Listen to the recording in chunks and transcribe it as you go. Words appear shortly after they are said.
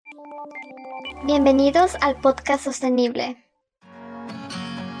Bienvenidos al Podcast Sostenible.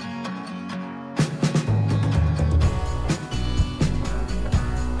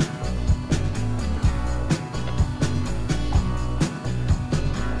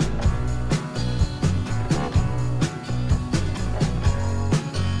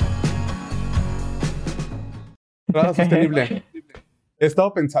 Nada sostenible. He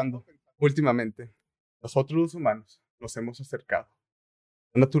estado pensando últimamente, nosotros los humanos nos hemos acercado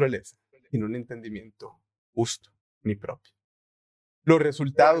a la naturaleza sin un entendimiento justo ni propio. Los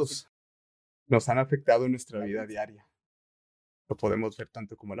resultados nos han afectado en nuestra vida diaria. Lo podemos ver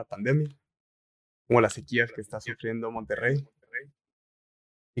tanto como la pandemia, como las sequías que está sufriendo Monterrey,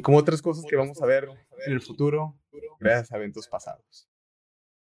 y como otras cosas que vamos a ver en el futuro gracias a eventos pasados.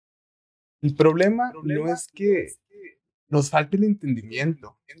 El problema no es que nos falte el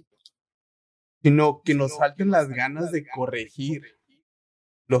entendimiento, sino que nos falten las ganas de corregir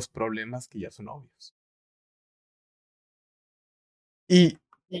los problemas que ya son obvios. Y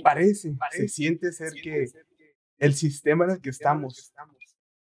se siente ser que el sistema en el que estamos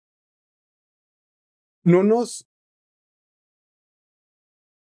no nos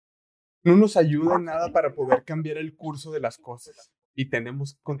ayuda en nada para poder cambiar el curso de las cosas. Y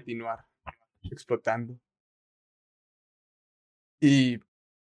tenemos que continuar explotando y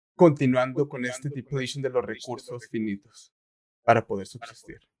continuando con este tipo de de los recursos finitos para poder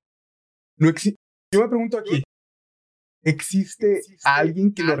subsistir. Yo me pregunto aquí, ¿existe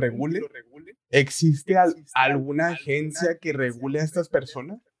alguien que lo regule? ¿Existe alguna agencia que regule a estas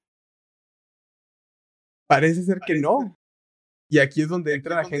personas? Parece ser que no. Y aquí es donde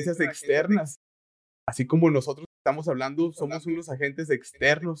entran agencias externas. Así como nosotros estamos hablando, somos unos agentes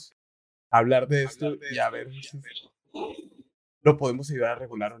externos a hablar de esto y a ver si lo podemos ayudar a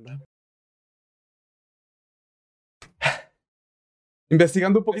regular o no.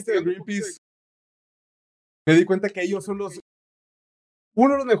 Investigando un poquito de Greenpeace, me di cuenta que ellos son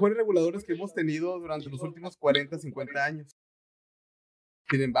uno de los mejores reguladores que hemos tenido durante los últimos 40, 50 años.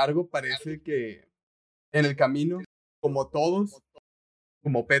 Sin embargo, parece que en el camino, como todos,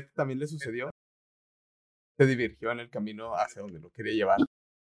 como Pet también le sucedió, se divirtió en el camino hacia donde lo quería llevar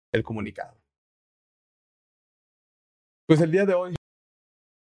el comunicado. Pues el día de hoy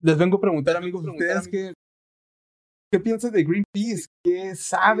les vengo a preguntar, amigos, ustedes qué piensan de Greenpeace, qué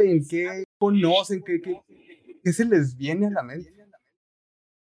saben, qué conocen, qué se les viene a la mente.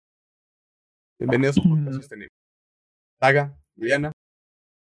 Bienvenidos a Podcast Sostenible. Saga, Liliana.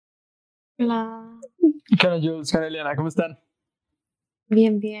 Hola. ¿Qué onda, Jules? ¿Qué onda, Liliana? ¿Cómo están?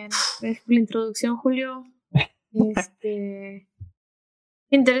 Bien. Gracias por la introducción, Julio.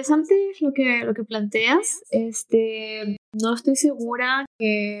 Interesante lo que planteas. No estoy segura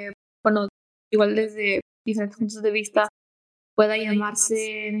que, bueno, igual desde diferentes puntos de vista pueda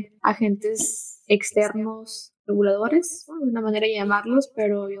llamarse agentes externos reguladores, de una manera de llamarlos,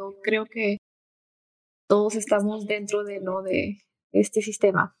 pero yo creo que todos estamos dentro de este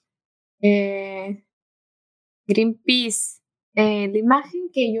sistema. Greenpeace, la imagen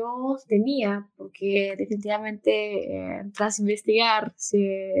que yo tenía, porque definitivamente tras investigar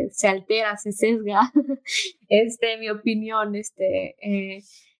se altera, se sesga mi opinión,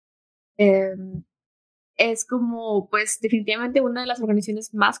 es como, pues, definitivamente una de las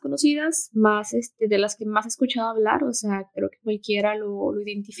organizaciones más conocidas, más de las que más he escuchado hablar, o sea, creo que cualquiera lo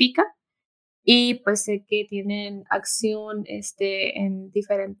identifica. Y pues sé que tienen acción en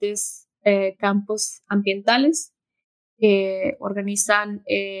diferentes campos ambientales, organizan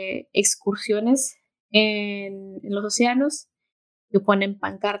excursiones en los océanos, que ponen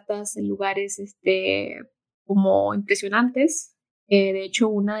pancartas en lugares como impresionantes. De hecho,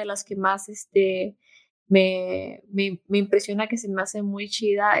 una de las que más me impresiona, que se me hace muy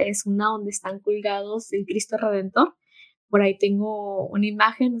chida, es una donde están colgados el Cristo Redentor. Por ahí tengo una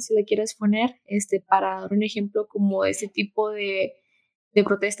imagen, no sé si la quieres poner, para dar un ejemplo como de ese tipo de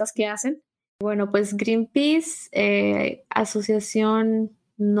protestas que hacen. Bueno, pues Greenpeace, Asociación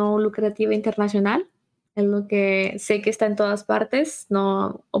No Lucrativa Internacional, es lo que sé que está en todas partes,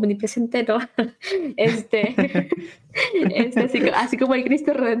 no omnipresente, ¿no? Así como el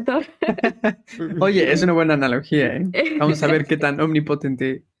Cristo Redentor. Oye, es una buena analogía, ¿eh? Vamos a ver qué tan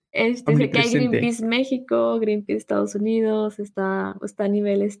omnipotente. Sé que hay Greenpeace México, Greenpeace Estados Unidos, está a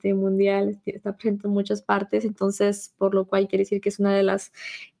nivel mundial, está presente en muchas partes, entonces, por lo cual quiere decir que es una de las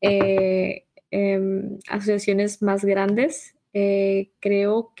asociaciones más grandes.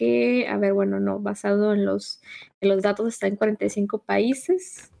 Creo que, basado en los datos, está en 45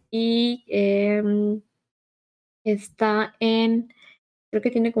 países y está creo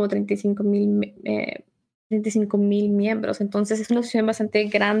que tiene como 35,000 35,000 miembros. Entonces es una asociación bastante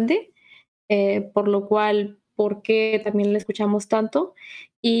grande, por lo cual, ¿por qué también la escuchamos tanto?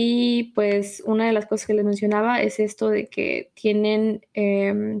 Y pues una de las cosas que les mencionaba es esto de que tienen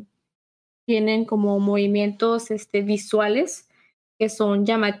como movimientos visuales que son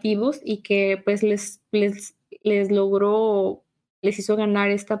llamativos y que pues les hizo ganar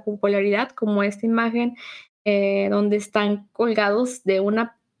esta popularidad, como esta imagen donde están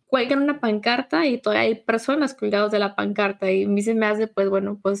cuelgan una pancarta y todavía hay personas colgados de la pancarta, y a mí se me hace, pues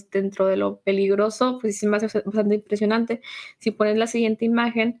bueno, pues dentro de lo peligroso, pues sí se me hace bastante impresionante. Si pones la siguiente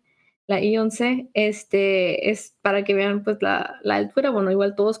imagen, la I-11, es para que vean pues la altura. Bueno,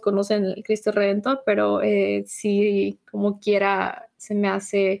 igual todos conocen el Cristo Redentor, pero sí, como quiera, se me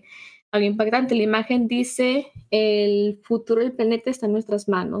hace algo impactante. La imagen dice: el futuro del planeta está en nuestras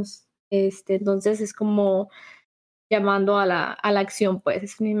manos. Entonces es como llamando a la acción, pues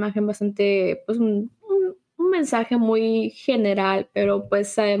es una imagen bastante, pues un mensaje muy general, pero pues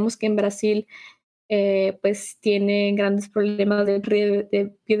sabemos que en Brasil pues tiene grandes problemas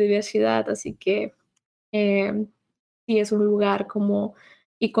de biodiversidad, así que sí es un lugar como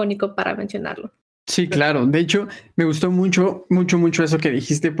icónico para mencionarlo. Sí, claro. De hecho, me gustó mucho, mucho, mucho eso que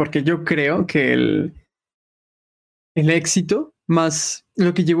dijiste, porque yo creo que el éxito, más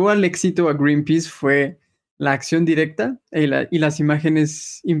lo que llevó al éxito a Greenpeace, fue la acción directa y las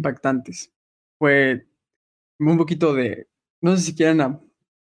imágenes impactantes. Fue un poquito de, no sé si quieran,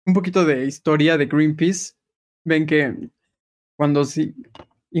 un poquito de historia de Greenpeace. Ven que cuando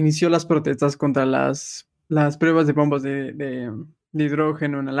inició las protestas contra las pruebas de bombas de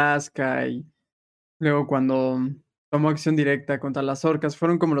hidrógeno en Alaska, y luego cuando tomó acción directa contra las orcas,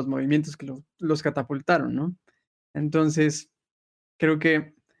 fueron como los movimientos que los catapultaron, ¿no? Entonces, creo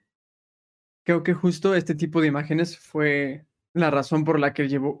que justo este tipo de imágenes fue la razón por la que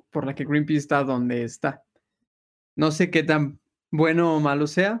Greenpeace está donde está. No sé qué tan bueno o malo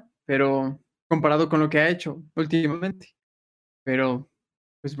sea, pero comparado con lo que ha hecho últimamente. Pero,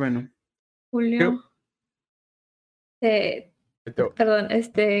 pues bueno, creo, Julio, perdón,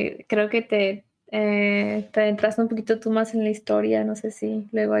 creo que te entraste un poquito tú más en la historia, no sé si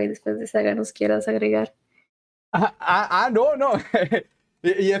luego ahí después de Saga nos quieras agregar. No.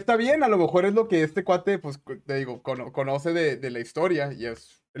 Y está bien, a lo mejor es lo que este cuate, pues te digo, conoce de la historia y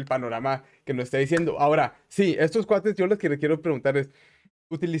es el panorama que nos está diciendo. Ahora, sí, estos cuates, yo lo que le quiero preguntar es,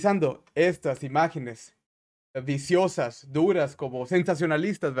 utilizando estas imágenes viciosas, duras, como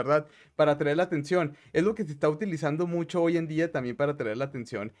sensacionalistas, ¿verdad? Para atraer la atención, es lo que se está utilizando mucho hoy en día también para atraer la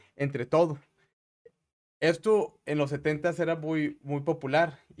atención entre todo. Esto en los 70 era muy, muy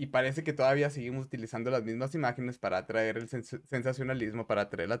popular y parece que todavía seguimos utilizando las mismas imágenes para atraer el sensacionalismo, para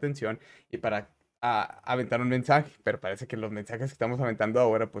atraer la atención y para aventar un mensaje, pero parece que los mensajes que estamos aventando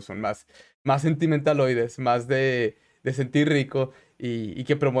ahora pues son más sentimentaloides, más de sentir rico y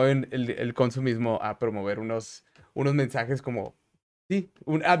que promueven el consumismo a promover unos mensajes como, sí,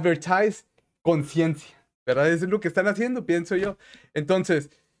 un advertise conciencia, ¿verdad? Eso es lo que están haciendo, pienso yo. Entonces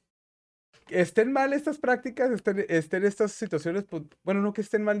estén mal estas prácticas, estén estas situaciones, pues, bueno, no que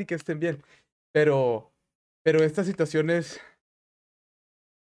estén mal ni que estén bien, pero, pero estas situaciones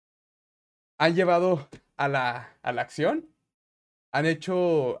han llevado a la acción, han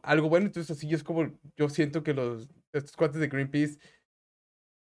hecho algo bueno, entonces así es como yo siento que estos cuates de Greenpeace,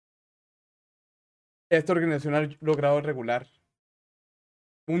 esta organización ha logrado regular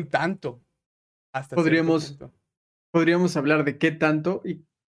un tanto hasta cierto podríamos punto. hablar de qué tanto y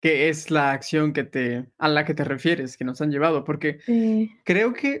qué es la acción a la que te refieres, que nos han llevado, porque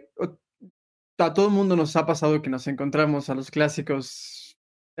creo que a todo el mundo nos ha pasado que nos encontramos a los clásicos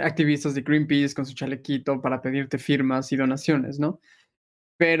activistas de Greenpeace con su chalequito para pedirte firmas y donaciones, ¿no?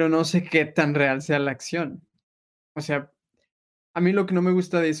 Pero no sé qué tan real sea la acción. O sea, a mí lo que no me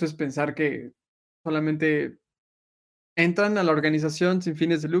gusta de eso es pensar que solamente entran a la organización sin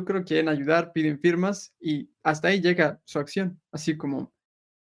fines de lucro, quieren ayudar, piden firmas y hasta ahí llega su acción, así como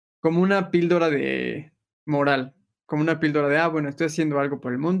una píldora de moral, como una píldora de, bueno, estoy haciendo algo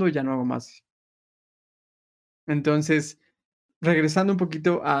por el mundo y ya no hago más. Entonces, regresando un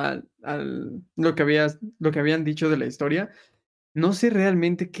poquito a lo que habían dicho de la historia, no sé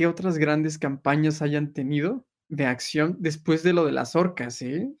realmente qué otras grandes campañas hayan tenido de acción después de lo de las orcas,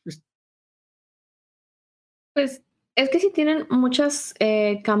 ¿eh? Pues es que sí tienen muchas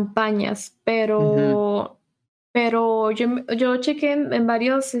campañas, Ujú. pero yo chequé en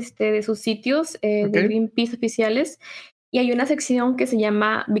varios de sus sitios Ok. de Greenpeace oficiales, y hay una sección que se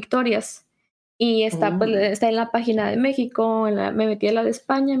llama Victorias, y Oh, está en la página de México, me metí a la de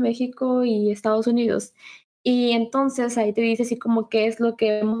España, México y Estados Unidos. Y entonces ahí te dice así como qué es lo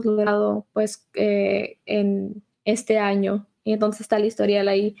que hemos logrado pues en este año. Y entonces está el historial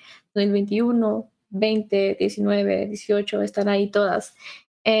ahí, 2021, 20, 19, 18, están ahí todas.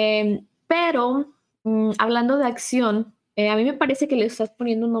 Pero hablando de acción, a mí me parece que le estás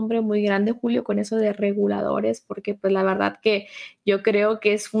poniendo un nombre muy grande, Julio, con eso de reguladores, porque pues la verdad que yo creo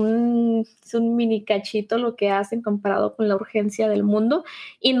que es un mini cachito lo que hacen comparado con la urgencia del mundo.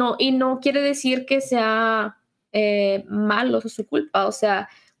 Y no quiere decir que sea malo o su culpa. O sea,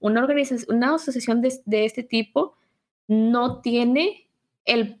 una asociación de este tipo no tiene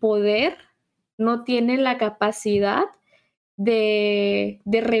el poder, no tiene la capacidad de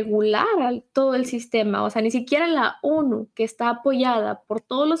regular todo el sistema. O sea, ni siquiera la ONU, que está apoyada por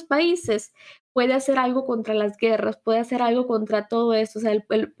todos los países, puede hacer algo contra las guerras, puede hacer algo contra todo esto. O sea, el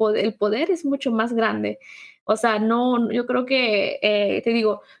poder es mucho más grande. O sea, no, yo creo que, te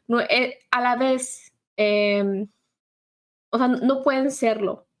digo, no, a la vez, o sea, no pueden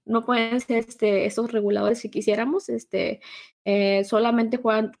serlo. No pueden ser estos reguladores si quisiéramos, solamente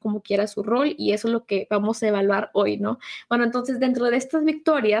juegan como quiera su rol y eso es lo que vamos a evaluar hoy, ¿no? Bueno, entonces dentro de estas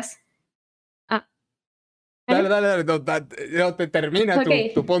victorias... Ah, Dale, ¿vale? dale, dale. No, te termina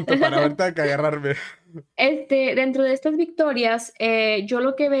Ok. tu punto para ahorita que agarrarme. Dentro de estas victorias, yo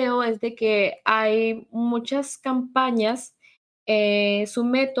lo que veo es de que hay muchas campañas. Su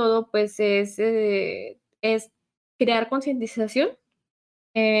método, pues, es crear concientización.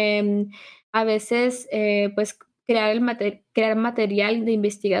 A veces, pues, crear material de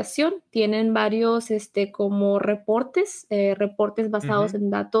investigación. Tienen varios, como reportes basados Ujú. en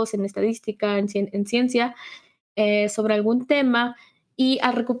datos, en estadística, en ciencia, sobre algún tema. Y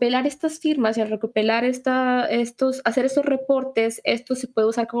al recopilar estas firmas y al recopilar hacer estos reportes, esto se puede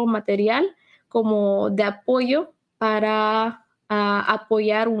usar como material, como de apoyo para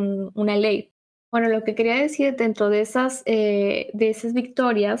apoyar una ley. Bueno, lo que quería decir dentro de esas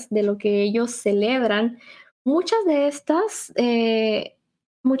victorias, de lo que ellos celebran, muchas de estas, eh,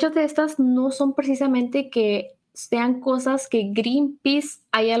 muchas de estas no son precisamente que sean cosas que Greenpeace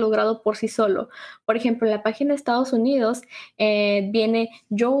haya logrado por sí solo. Por ejemplo, en la página de Estados Unidos viene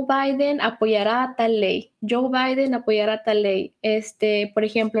Joe Biden apoyará tal ley, Joe Biden apoyará tal ley. Por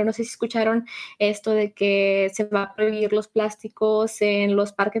ejemplo, no sé si escucharon esto de que se va a prohibir los plásticos en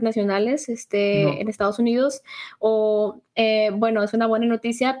los parques nacionales No. en Estados Unidos. O, bueno, es una buena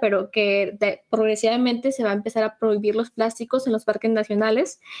noticia, pero que progresivamente se va a empezar a prohibir los plásticos en los parques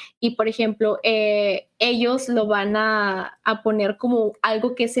nacionales. Y, por ejemplo, ellos lo van a poner como algo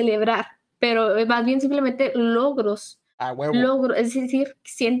que celebrar, pero más bien simplemente A huevo. es decir,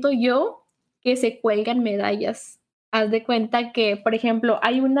 siento yo que se cuelgan medallas. Haz de cuenta que, por ejemplo,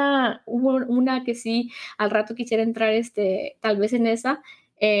 hubo una que sí, al rato quisiera entrar tal vez en esa,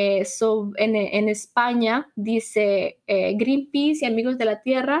 en España dice Greenpeace y Amigos de la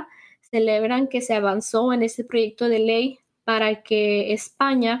Tierra celebran que se avanzó en este proyecto de ley para que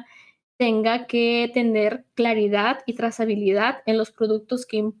España tenga que tener claridad y trazabilidad en los productos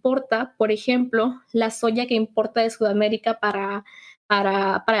que importa, por ejemplo, la soya que importa de Sudamérica para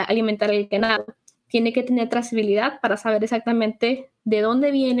alimentar el ganado. Tiene que tener trazabilidad para saber exactamente de dónde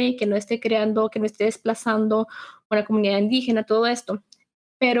viene, que no esté creando, que no esté desplazando una comunidad indígena, todo esto.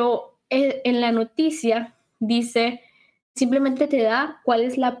 Pero en la noticia dice, simplemente te da cuál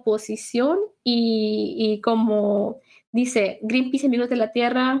es la posición y como dice, Greenpeace, Amigos de la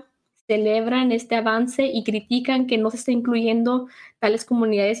Tierra, celebran este avance y critican que no se está incluyendo tales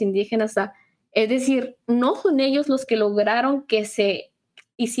comunidades indígenas. Es decir, no son ellos los que lograron que se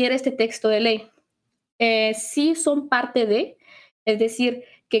hiciera este texto de ley. Sí son parte de, es decir,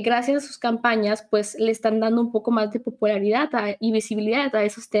 que gracias a sus campañas, pues le están dando un poco más de popularidad y visibilidad a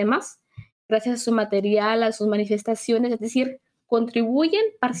esos temas, gracias a su material, a sus manifestaciones, es decir, contribuyen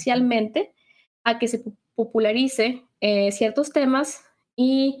parcialmente a que se popularice ciertos temas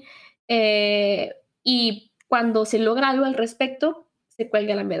eh, y cuando se logra algo al respecto, se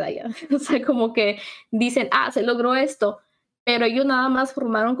cuelga la medalla. O sea, como que dicen, se logró esto, pero ellos nada más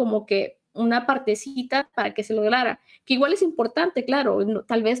formaron como que una partecita para que se lograra, que igual es importante, claro,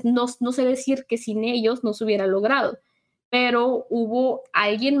 tal vez no sé decir que sin ellos no se hubiera logrado, pero hubo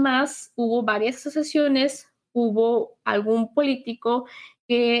alguien más, hubo varias asociaciones, hubo algún político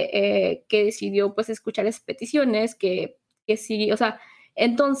que decidió pues escuchar esas peticiones, que sí, o sea,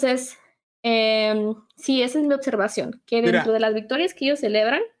 entonces, sí, esa es mi observación, que dentro Mira. de las victorias que ellos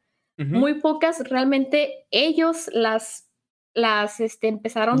celebran, Ujú. muy pocas realmente ellos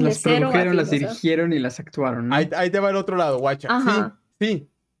empezaron de Las cero a produjeron, fin, las o sea. dirigieron y las actuaron, ¿no? Ahí te va el otro lado, guacha. Sí, Ajá. sí,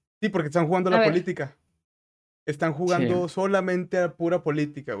 sí, porque están jugando A la ver. política. están jugando solamente a pura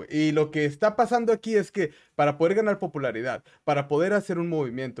política, güey. Y lo que está pasando aquí es que para poder ganar popularidad, para poder hacer un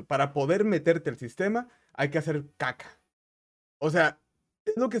movimiento, para poder meterte al sistema, hay que hacer caca. O sea,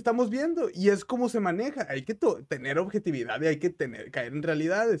 es lo que estamos viendo y es cómo se maneja. Hay que tener objetividad y hay que caer en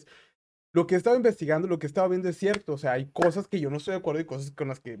realidades. Lo que he estado investigando, lo que he estado viendo es cierto. O sea, hay cosas que yo no estoy de acuerdo y cosas con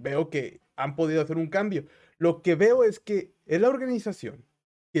las que veo que han podido hacer un cambio. Lo que veo es que es la organización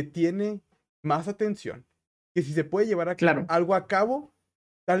que tiene más atención, que si se puede llevar algo a cabo,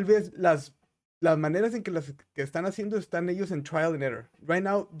 tal vez las maneras en que las que están haciendo están ellos en trial and error. Right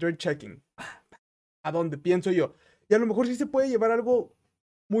now, they're checking. ¿A dónde? Pienso yo. Y a lo mejor sí se puede llevar algo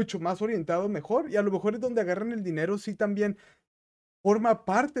mucho más orientado mejor. Y a lo mejor es donde agarran el dinero, sí también forma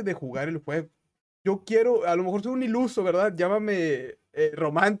parte de jugar el juego. Yo quiero, a lo mejor soy un iluso, ¿verdad? Llámame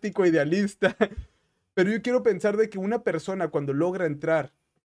romántico, idealista. Pero yo quiero pensar de que una persona cuando logra entrar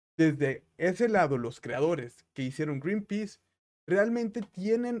desde ese lado, los creadores que hicieron Greenpeace, realmente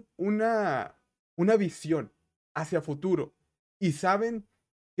tienen una visión hacia futuro. Y saben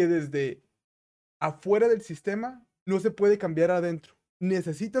que desde afuera del sistema no se puede cambiar adentro.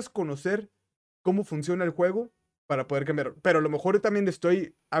 Necesitas conocer cómo funciona el juego para poder cambiar. Pero a lo mejor yo también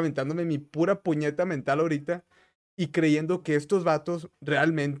estoy aventándome mi pura puñeta mental ahorita y creyendo que estos vatos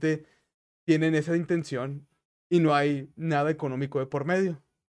realmente tienen esa intención y no hay nada económico de por medio.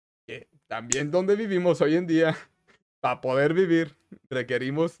 Que también donde vivimos hoy en día, para poder vivir,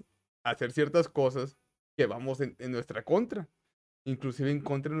 requerimos hacer ciertas cosas que vamos en nuestra contra, inclusive en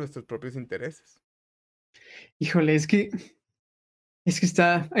contra de nuestros propios intereses. Híjole, es que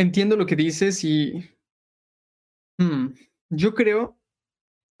entiendo lo que dices y yo creo,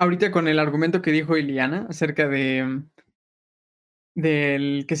 ahorita con el argumento que dijo Iliana acerca del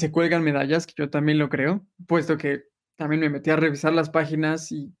que se cuelgan medallas, que yo también lo creo, puesto que también me metí a revisar las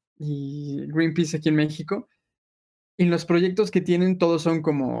páginas y Greenpeace aquí en México, y los proyectos que tienen todos son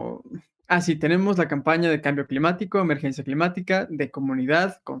como, sí, tenemos la campaña de cambio climático, emergencia climática, de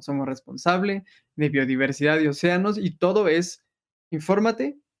comunidad, consumo responsable, de biodiversidad y océanos, y todo es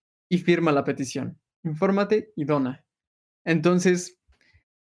infórmate y firma la petición, infórmate y dona. Entonces,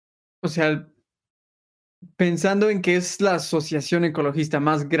 o sea, pensando en que es la asociación ecologista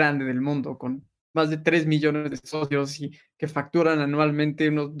más grande del mundo, con más de 3 millones de socios y que facturan anualmente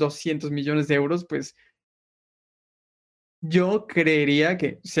unos 200 millones de euros, pues yo creería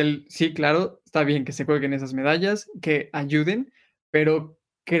que sí, claro, está bien que se cuelguen esas medallas, que ayuden, pero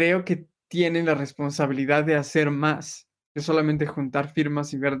creo que tienen la responsabilidad de hacer más que solamente juntar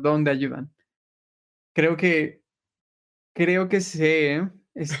firmas y ver dónde ayudan. Creo que se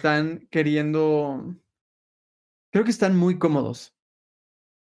están queriendo. Creo que están muy cómodos.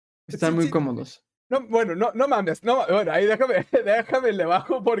 Están muy cómodos. No, bueno, no mames, no, bueno, ahí déjame le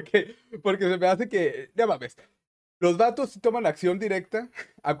bajo porque se me hace que, ya mames. Los vatos toman acción directa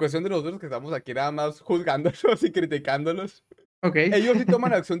a cuestión de nosotros que estamos aquí nada más juzgándolos y criticándolos. Ok. Ellos sí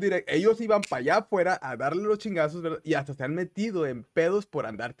toman acción directa, ellos iban para allá afuera a darle los chingazos, ¿verdad? Y hasta se han metido en pedos por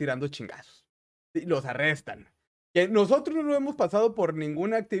andar tirando chingazos. Y los arrestan. Que nosotros no hemos pasado por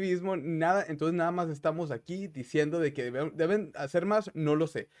ningún activismo, nada, entonces nada más estamos aquí diciendo de que deben hacer más, no lo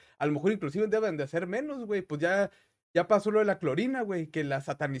sé. A lo mejor inclusive deben de hacer menos, güey, pues ya pasó lo de la clorina, güey, que la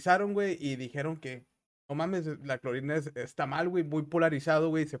satanizaron, güey, y dijeron que, no mames, la clorina está mal, güey, muy polarizado,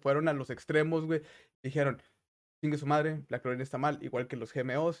 güey, se fueron a los extremos, güey, dijeron, chingue su madre, la clorina está mal, igual que los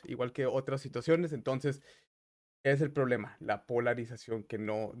GMOs, igual que otras situaciones, entonces es el problema, la polarización, que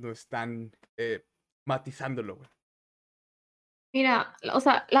no están matizándolo, güey. Mira, o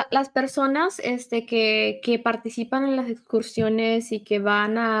sea, las personas que participan en las excursiones y que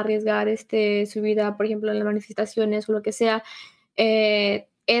van a arriesgar su vida, por ejemplo, en las manifestaciones o lo que sea,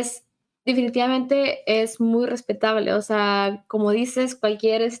 definitivamente es muy respetable. O sea, como dices,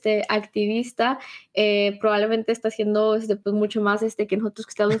 cualquier activista probablemente está haciendo pues, mucho más que nosotros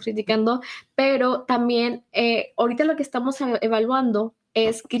que estamos criticando, pero también ahorita lo que estamos evaluando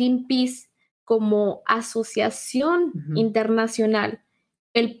es Greenpeace como asociación internacional,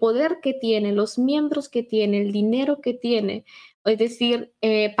 el poder que tiene, los miembros que tiene, el dinero que tiene, es decir,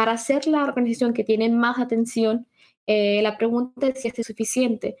 para ser la organización que tiene más atención, la pregunta es si es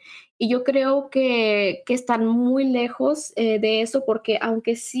suficiente. Y yo creo que están muy lejos de eso, porque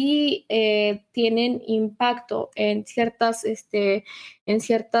aunque sí tienen impacto en ciertas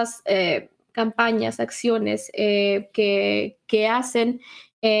campañas, acciones que hacen,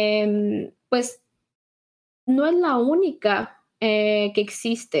 pues no es la única que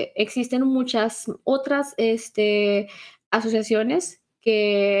existe. Existen muchas otras asociaciones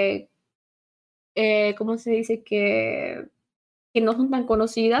que, ¿cómo se dice? Que que no son tan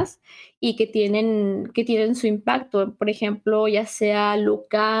conocidas y que tienen su impacto, por ejemplo, ya sea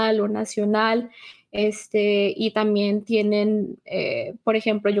local o nacional. Y también tienen, por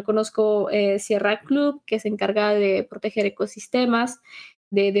ejemplo, yo conozco Sierra Club, que se encarga de proteger ecosistemas,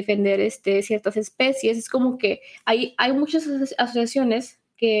 de defender ciertas especies. Es como que hay muchas asociaciones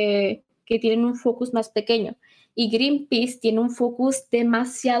que tienen un focus más pequeño. Y Greenpeace tiene un focus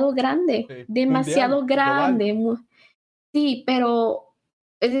demasiado grande, Sí, demasiado mundial, grande. global. Sí, pero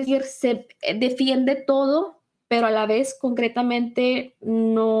es decir, se defiende todo, pero a la vez concretamente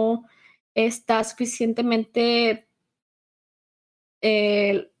no está suficientemente,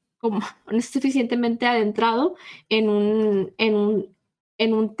 como, no es suficientemente adentrado en un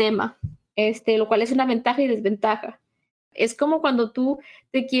tema, lo cual es una ventaja y desventaja. Es como cuando tú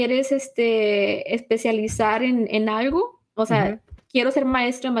te quieres especializar en algo, o sea, quiero ser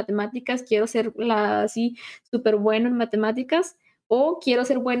maestro en matemáticas, quiero ser así súper bueno en matemáticas, o quiero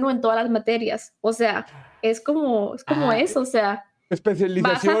ser bueno en todas las materias. O sea, es como eso, o sea, vas a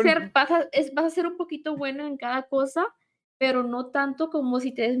Especialización. ser un poquito bueno en cada cosa, pero no tanto como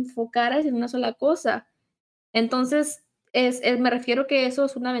si te enfocaras en una sola cosa. Entonces, me refiero que eso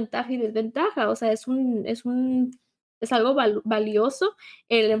es una ventaja y desventaja, o sea, es algo valioso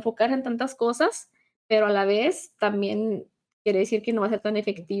el enfocar en tantas cosas, pero a la vez también quiere decir que no va a ser tan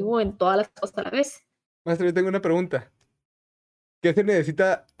efectivo en todas las cosas a la vez. Maestro, yo tengo una pregunta. ¿Qué se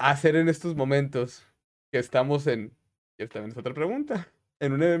necesita hacer en estos momentos que estamos en, y esta también es otra pregunta,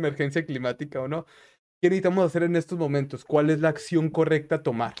 en una emergencia climática o no? ¿Qué necesitamos hacer en estos momentos? ¿Cuál es la acción correcta a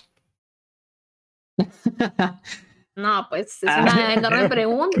tomar? No, pues es una enorme ¿Qué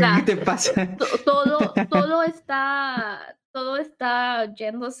pregunta. te pasa? Todo está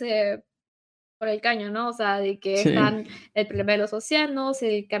yéndose por el caño, ¿no? O sea, de que Sí. están el problema de los océanos,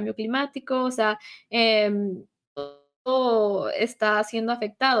 el cambio climático, o sea, todo está siendo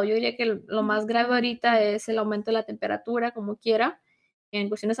afectado. Yo diría que lo más grave ahorita es el aumento de la temperatura, como quiera, en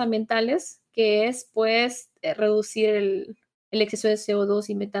cuestiones ambientales, que es, pues, reducir el exceso de CO2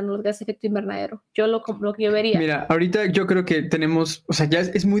 y metano, los gases de efecto invernadero. Lo que yo vería. Mira, ahorita yo creo que tenemos, o sea, ya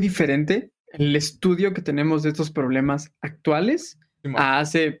es muy diferente el estudio que tenemos de estos problemas actuales Simón, a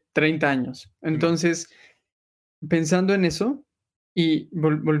hace 30 años. Simón. Entonces, pensando en eso y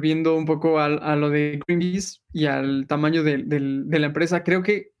volviendo un poco a lo de Greenpeace y al tamaño de la empresa, creo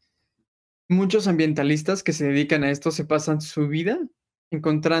que muchos ambientalistas que se dedican a esto se pasan su vida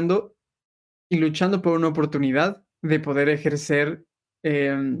encontrando y luchando por una oportunidad de poder ejercer,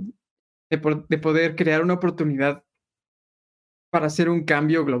 de poder crear una oportunidad para hacer un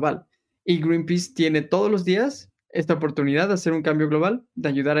cambio global. Y Greenpeace tiene todos los días esta oportunidad de hacer un cambio global, de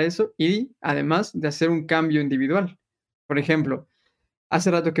ayudar a eso y además de hacer un cambio individual. Por ejemplo, hace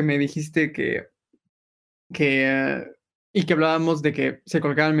rato que me dijiste y que hablábamos de que se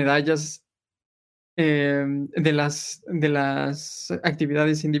colgaban medallas de las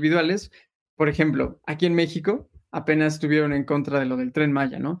actividades individuales. Por ejemplo, aquí en México apenas estuvieron en contra de lo del Tren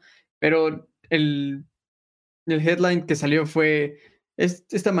Maya, ¿no? Pero el headline que salió fue,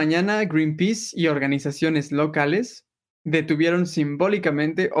 esta mañana Greenpeace y organizaciones locales detuvieron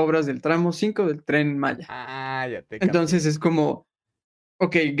simbólicamente obras del tramo 5 del Tren Maya. Ah, ya te capté. Entonces es como,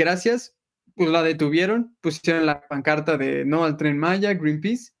 ok, gracias, pues la detuvieron, pusieron la pancarta de no al Tren Maya,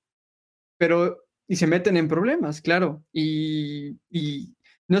 Greenpeace, pero y se meten en problemas, claro. Y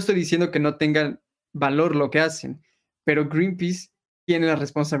no estoy diciendo que no tengan valor lo que hacen, pero Greenpeace tiene la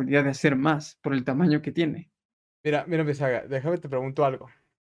responsabilidad de hacer más por el tamaño que tiene. Mira, Misaga, déjame te pregunto algo.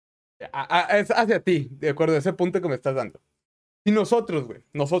 Es hacia ti, de acuerdo a ese punto que me estás dando. Si nosotros, güey,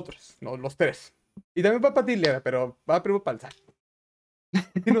 nosotros, no, los tres, y también va para ti, Lea, pero va primero para el Zach.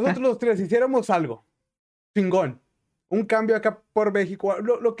 Si nosotros los tres hiciéramos algo, chingón, un cambio acá por México,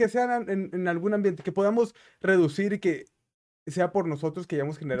 lo que sea en algún ambiente, que podamos reducir y que sea por nosotros que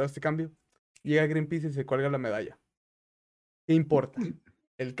hayamos generado este cambio, llega Greenpeace y se cuelga la medalla. ¿Qué importa?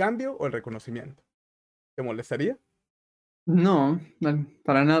 ¿El cambio o el reconocimiento? ¿Te molestaría? No,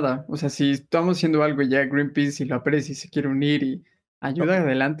 para nada. O sea, si estamos haciendo algo y ya Greenpeace y lo aprecia y se quiere unir y No, ayuda,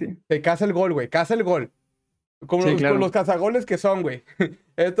 adelante. te caza el gol, güey, caza el gol. Como Sí, con los claro. cazagoles que son, güey.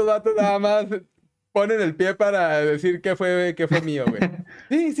 Estos datos nada más ponen el pie para decir que fue mío, güey.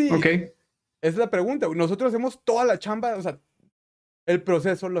 Sí, Ok. sí. Esa es la pregunta. Nosotros hacemos toda la chamba, o sea, el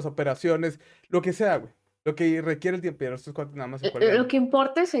proceso, las operaciones, lo que sea, güey. Lo que requiere el tiempo. Pero estos cuatro nada más se Lo cuelgan. que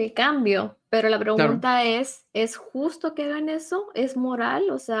importa es el cambio, pero la Claro. pregunta ¿es justo que hagan eso? ¿Es moral?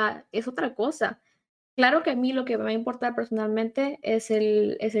 O sea, es otra cosa. Claro que a mí lo que me va a importar personalmente es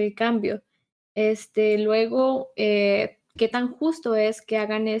el cambio. Luego, qué tan justo es que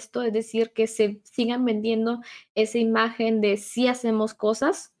hagan esto, es decir, que se sigan vendiendo esa imagen de sí hacemos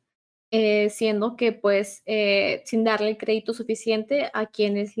cosas, siendo que pues sin darle el crédito suficiente a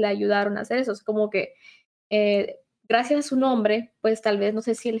quienes le ayudaron a hacer eso. Es como que gracias a su nombre, pues tal vez no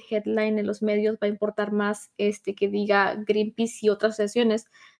sé si el headline en los medios va a importar más que diga Greenpeace y otras asociaciones,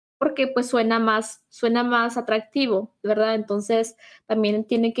 porque pues suena más atractivo, ¿verdad? Entonces también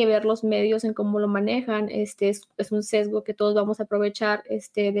tienen que ver los medios en cómo lo manejan. Es un sesgo que todos vamos a aprovechar,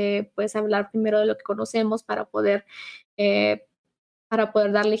 de pues hablar primero de lo que conocemos eh, para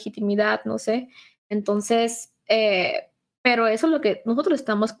poder dar legitimidad, no sé. Entonces, pero eso es lo que nosotros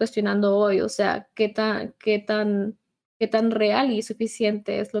estamos cuestionando hoy, o sea, qué tan real y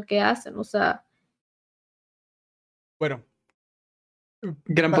suficiente es lo que hacen, o sea. Bueno,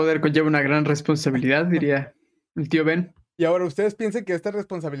 Gran poder conlleva una gran responsabilidad, diría el tío Ben. y ahora, ¿ustedes piensan que esta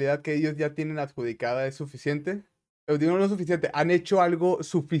responsabilidad que ellos ya tienen adjudicada es suficiente? Digo, no es suficiente. ¿Han hecho algo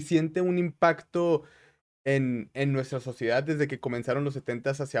suficiente, un impacto en nuestra sociedad desde que comenzaron los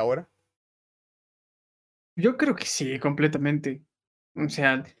 70s hacia ahora? Yo creo que sí, completamente. O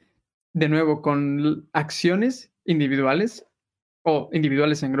sea, de nuevo, con acciones individuales o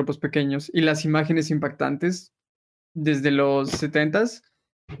individuales en grupos pequeños y las imágenes impactantes, desde los 70s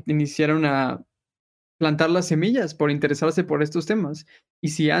iniciaron a plantar las semillas por interesarse por estos temas. Y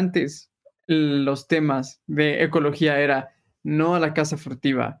si antes los temas de ecología era no a la casa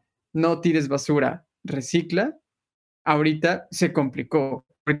furtiva, no tires basura, recicla, ahorita se complicó.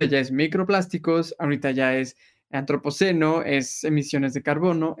 Ahorita ya es microplásticos, ahorita ya es antropoceno, es emisiones de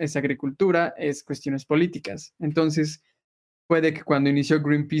carbono, es agricultura, es cuestiones políticas. Entonces, puede que cuando inició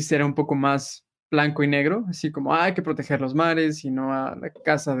Greenpeace era un poco más blanco y negro, así como hay que proteger los mares y no a la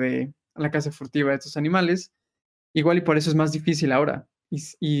casa furtiva de estos animales. Igual y por eso es más difícil ahora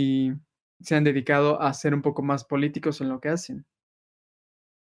y se han dedicado a ser un poco más políticos en lo que hacen.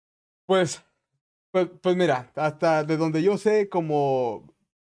 Pues, pues mira, hasta de donde yo sé cómo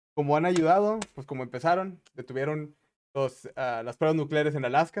han ayudado, pues como empezaron, detuvieron las pruebas nucleares en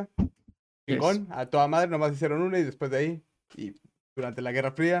Alaska. Yes. Chingón, a toda madre, nomás hicieron una y después de ahí, y durante la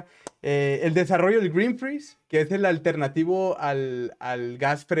Guerra Fría, el desarrollo del Greenpeace, que es el alternativo al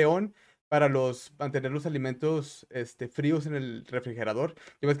gas freón para mantener los alimentos fríos en el refrigerador.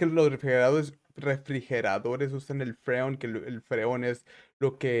 Y ves que los refrigeradores usan el freón, que el freón es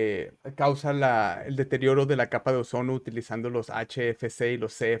lo que causa el deterioro de la capa de ozono utilizando los HFC y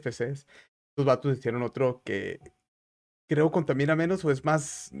los CFCs. Los vatos hicieron otro que creo contamina menos o es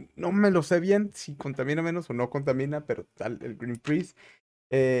más, no me lo sé bien si contamina menos o no contamina, pero tal, el Greenpeace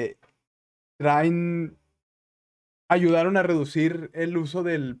eh, traen, ayudaron a reducir el uso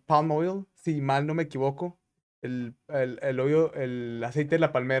del palm oil, si mal no me equivoco, el aceite de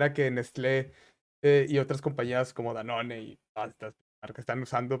la palmera que Nestlé y otras compañías como Danone y todas estas marcas están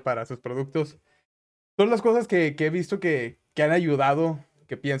usando para sus productos. Son las cosas que he visto que han ayudado,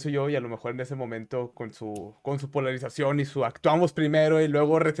 que pienso yo, y a lo mejor en ese momento con su polarización y su actuamos primero y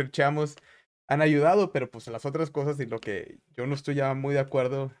luego researchamos, han ayudado, pero pues las otras cosas y lo que yo no estoy ya muy de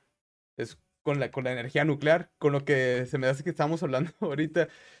acuerdo es con la energía nuclear, con lo que se me hace que estamos hablando ahorita,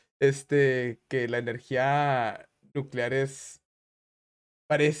 que la energía nuclear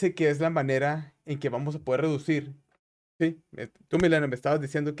parece que es la manera en que vamos a poder reducir. Sí, tú, Milena, me estabas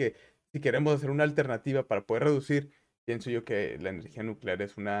diciendo que si queremos hacer una alternativa para poder reducir, pienso yo que la energía nuclear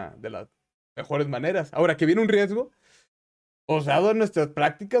es una de las mejores maneras. Ahora que viene un riesgo, pues dado nuestras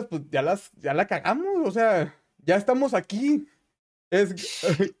prácticas, pues ya la cagamos, o sea, ya estamos aquí.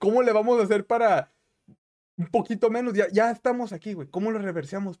 ¿Cómo le vamos a hacer para un poquito menos? Ya estamos aquí, güey. ¿Cómo lo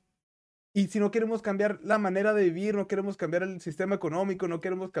reversamos? Y si no queremos cambiar la manera de vivir, no queremos cambiar el sistema económico, no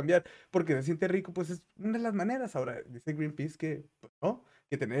queremos cambiar porque se siente rico, pues es una de las maneras. Ahora, dice Greenpeace que, pues, no,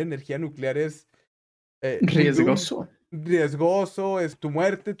 que tener energía nuclear es muy Riesgoso. riesgoso, es tu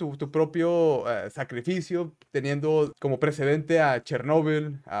muerte, tu propio sacrificio, teniendo como precedente a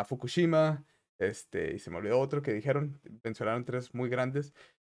Chernobyl, a Fukushima, y se me olvidó otro que dijeron, mencionaron tres muy grandes.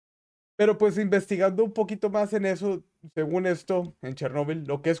 Pero pues investigando un poquito más en eso, según esto, en Chernobyl,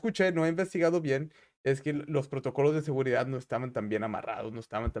 lo que escuché, no he investigado bien, es que los protocolos de seguridad no estaban tan bien amarrados, no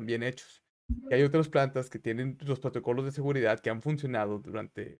estaban tan bien hechos. Y hay otras plantas que tienen los protocolos de seguridad que han funcionado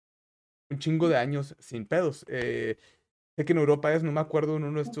durante un chingo de años sin pedos. Sé que en Europa no me acuerdo, en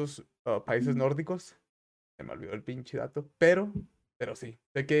uno de estos países nórdicos, se me olvidó el pinche dato, pero sí,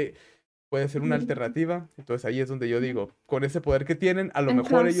 sé que puede ser una alternativa. Entonces ahí es donde yo digo, con ese poder que tienen, a lo En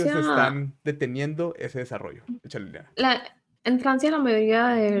mejor ellos Francia, están deteniendo ese desarrollo. Échale, Liliana. en Francia la mayoría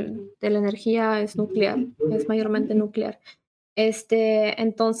de la energía es nuclear, es mayormente nuclear.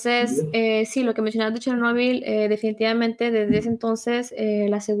 Entonces, sí, lo que mencionas de Chernobyl, definitivamente desde ese entonces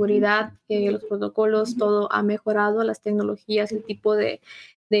la seguridad, los protocolos, todo ha mejorado, las tecnologías, el tipo de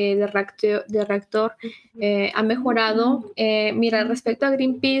reactor ha mejorado. Mira, respecto a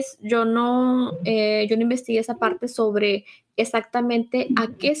Greenpeace, yo no investigué esa parte sobre exactamente a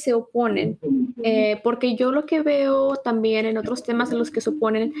qué se oponen, porque yo lo que veo también en otros temas en los que se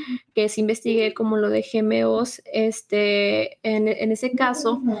oponen, que se investigue como lo de GMOs, en ese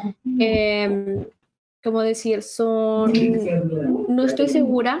caso, ¿cómo decir? No estoy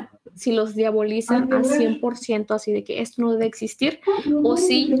segura si los diabolizan a 100%, así de que esto no debe existir, o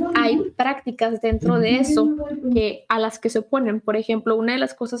si hay prácticas dentro de eso a las que se oponen. Por ejemplo, una de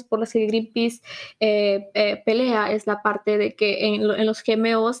las cosas por las que Greenpeace pelea es la parte de que en los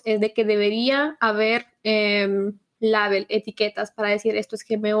GMOs es de que debería haber label, etiquetas para decir esto es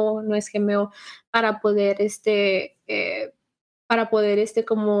GMO, no es GMO, para poder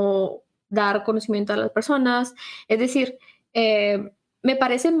como dar conocimiento a las personas. Es decir, me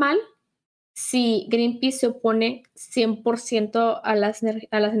parece mal si Greenpeace se opone 100% a las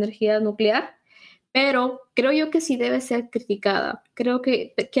energías nucleares, pero creo yo que sí debe ser criticada. Creo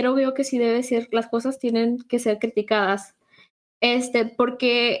yo que sí debe ser, las cosas tienen que ser criticadas.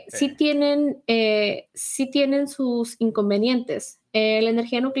 Porque sí tienen sus inconvenientes. La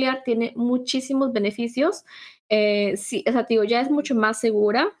energía nuclear tiene muchísimos beneficios. Sí, o sea, digo, ya es mucho más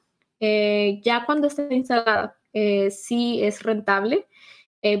segura. Ya cuando está instalada, sí es rentable.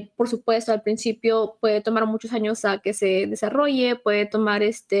 Por supuesto, al principio puede tomar muchos años a que se desarrolle, puede tomar o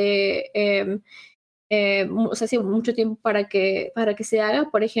sea, sí, mucho tiempo para que se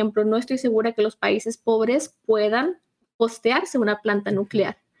haga. Por ejemplo, no estoy segura que los países pobres puedan costearse una planta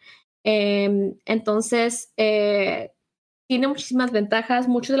nuclear. Entonces, tiene muchísimas ventajas.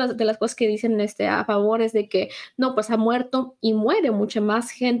 Muchas de las cosas que dicen a favor es de que no, pues ha muerto y muere mucha más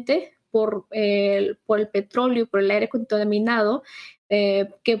gente por el petróleo, por el aire contaminado,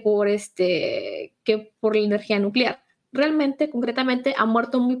 que por la energía nuclear. Realmente, concretamente, han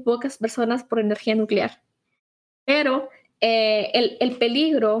muerto muy pocas personas por energía nuclear. Pero el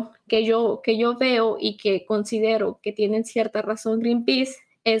peligro que yo veo y que considero que tienen cierta razón Greenpeace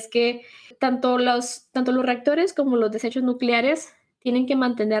es que tanto los reactores como los desechos nucleares tienen que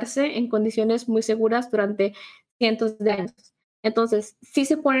mantenerse en condiciones muy seguras durante cientos de años. Entonces, sí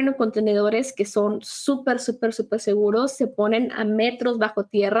se ponen en contenedores que son súper, súper, súper seguros, se ponen a metros bajo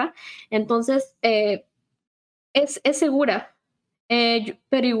tierra. Entonces, es segura.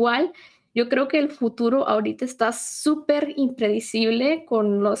 Pero igual, yo creo que el futuro ahorita está súper impredecible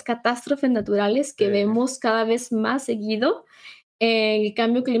con las catástrofes naturales que vemos cada vez más seguido. El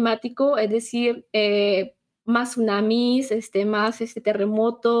cambio climático, es decir, más tsunamis, más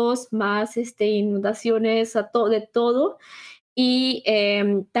terremotos, más inundaciones, de todo. Y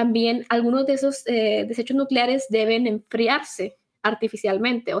también algunos de esos desechos nucleares deben enfriarse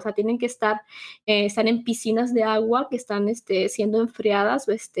artificialmente, o sea, tienen que están en piscinas de agua que están siendo enfriadas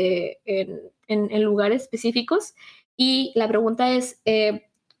o en lugares específicos. Y la pregunta es,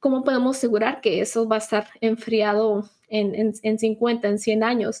 ¿cómo podemos asegurar que eso va a estar enfriado en 50, en 100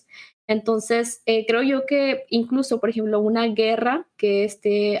 años? Entonces, creo yo que incluso, por ejemplo, una guerra que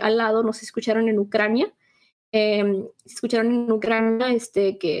esté al lado, no se escucharon en Ucrania, que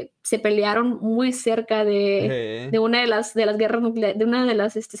se pelearon muy cerca de una de las guerras nucleares, de una de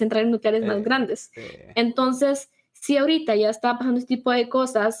las centrales nucleares más grandes. Entonces, si ahorita ya está pasando este tipo de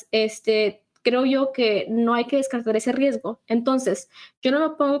cosas, creo yo que no hay que descartar ese riesgo. Entonces, yo no me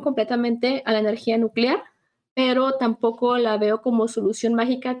opongo completamente a la energía nuclear, pero tampoco la veo como solución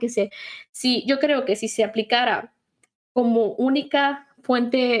mágica yo creo que si se aplicara como única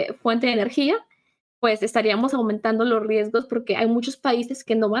fuente de energía, pues estaríamos aumentando los riesgos porque hay muchos países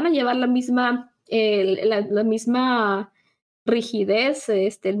que no van a llevar la misma rigidez,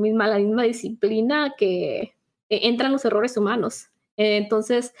 la misma disciplina que entran los errores humanos.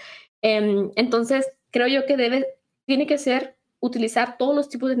 Entonces, creo yo que tiene que ser utilizar todos los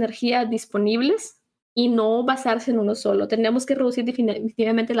tipos de energía disponibles y no basarse en uno solo. Tenemos que reducir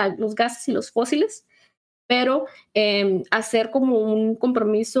definitivamente los gases y los fósiles, pero hacer como un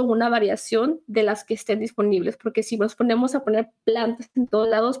compromiso, una variación de las que estén disponibles, porque si nos ponemos a poner plantas en todos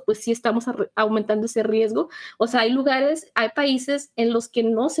lados, pues sí estamos aumentando ese riesgo. O sea, hay países en los que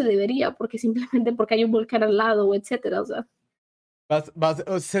no se debería, porque simplemente porque hay un volcán al lado, etcétera. O sea.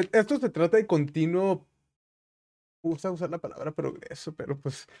 Esto se trata de continuo, usar la palabra progreso, pero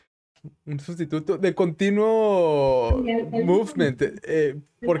pues un sustituto de continuo movement,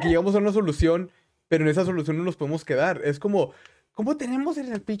 porque llegamos a una solución, pero en esa solución no nos podemos quedar. Es como ¿Cómo tenemos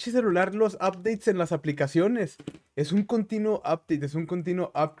en el pinche celular los updates en las aplicaciones? Es un continuo update, es un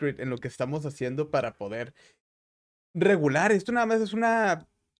continuo upgrade en lo que estamos haciendo para poder regular. Esto nada más es una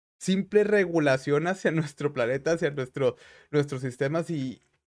simple regulación hacia nuestro planeta, hacia nuestros sistemas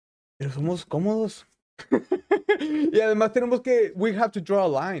pero somos cómodos. Y además tenemos que, we have to draw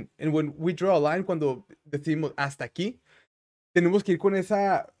a line. And when we draw a line, cuando decimos hasta aquí, tenemos que ir con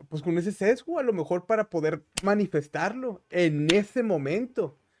con ese sesgo a lo mejor para poder manifestarlo en ese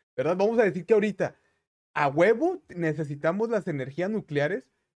momento, ¿verdad? Vamos a decir que ahorita, a huevo, necesitamos las energías nucleares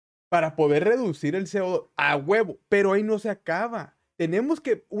para poder reducir el CO2, a huevo, pero ahí no se acaba. Tenemos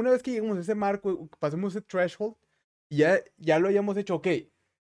que, una vez que lleguemos a ese marco, pasemos ese threshold, y ya lo hayamos hecho, ok,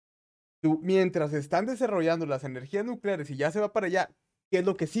 mientras están desarrollando las energías nucleares y ya se va para allá, ¿qué es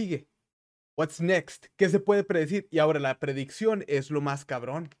lo que sigue? What's next? ¿Qué se puede predecir? Y ahora la predicción es lo más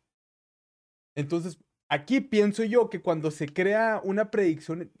cabrón. Entonces, aquí pienso yo que cuando se crea una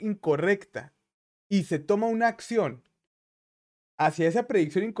predicción incorrecta y se toma una acción hacia esa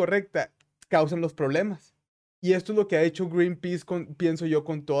predicción incorrecta, causan los problemas. Y esto es lo que ha hecho Greenpeace, pienso yo,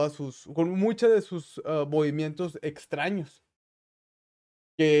 con muchos de sus movimientos extraños.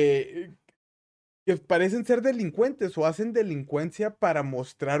 Que parecen ser delincuentes o hacen delincuencia para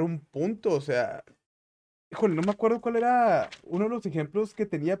mostrar un punto. O sea, híjole, no me acuerdo cuál era uno de los ejemplos que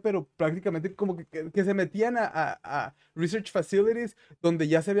tenía, pero prácticamente como que se metían a research facilities donde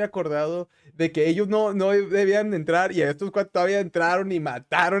ya se había acordado de que ellos no debían entrar y a estos cuatro todavía entraron y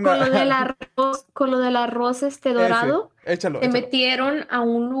mataron con lo del arroz dorado. Échalo. Metieron a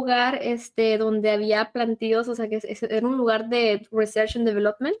un lugar donde había plantíos, o sea, que era un lugar de research and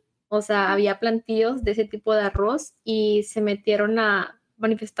development, o sea, había plantíos de ese tipo de arroz y se metieron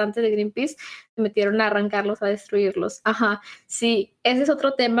manifestantes de Greenpeace, se metieron a arrancarlos, a destruirlos. Ajá, sí, ese es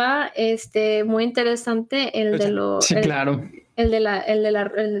otro tema muy interesante, claro. El del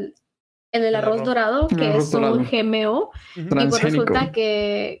arroz dorado, que es un GMO, y pues resulta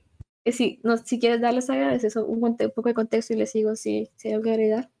que si quieres darles un poco de contexto y les sigo si hay algo que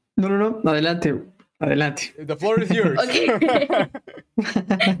agregar. No, adelante. The floor is yours.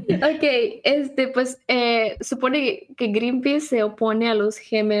 Pues supone que Greenpeace se opone a los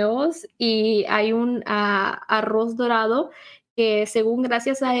GMOs y hay un arroz dorado que según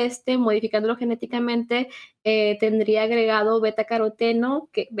gracias a modificándolo genéticamente, tendría agregado beta-caroteno,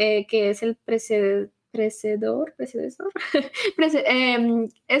 que es el predecesor,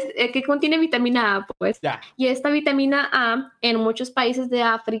 que contiene vitamina A, pues. Yeah. Y esta vitamina A, en muchos países de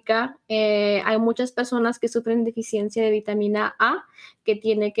África, hay muchas personas que sufren deficiencia de vitamina A, que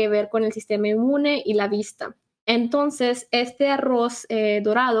tiene que ver con el sistema inmune y la vista. Entonces, este arroz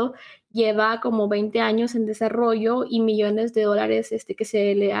dorado lleva como 20 años en desarrollo y millones de dólares que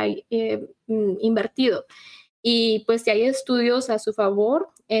se le ha invertido. Y pues hay estudios a su favor,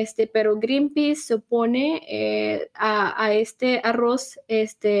 pero Greenpeace se opone a este arroz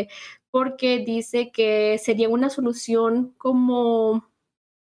porque dice que sería una solución como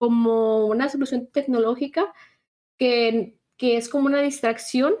una solución tecnológica que es como una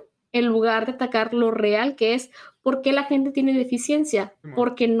distracción en lugar de atacar lo real, que es por qué la gente tiene deficiencia,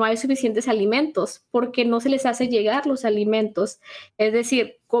 porque no hay suficientes alimentos, porque no se les hace llegar los alimentos. Es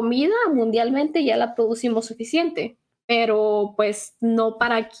decir, comida mundialmente ya la producimos suficiente, pero pues no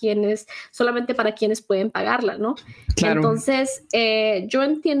solamente para quienes pueden pagarla, ¿no? Claro. Entonces, yo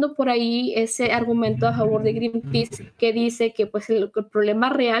entiendo por ahí ese argumento a favor de Greenpeace que dice que pues el problema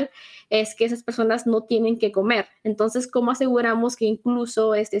real es que esas personas no tienen que comer. Entonces, ¿cómo aseguramos que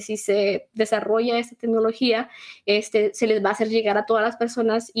incluso si se desarrolla esta tecnología, se les va a hacer llegar a todas las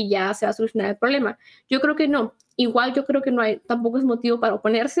personas y ya se va a solucionar el problema? Yo creo que no. Igual yo creo que tampoco es motivo para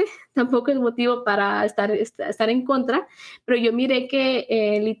oponerse, tampoco es motivo para estar en contra, pero yo miré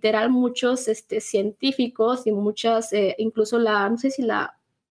que literal muchos científicos y muchas, incluso no sé si no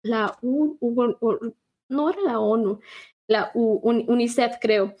era la ONU, UNICEF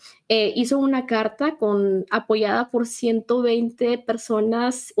creo, hizo una carta apoyada por 120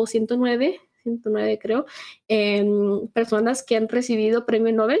 personas o 109 creo, personas que han recibido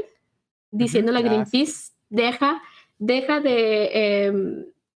premio Nobel, diciéndole a Greenpeace, deja de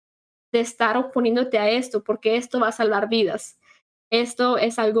estar oponiéndote a esto, porque esto va a salvar vidas. Esto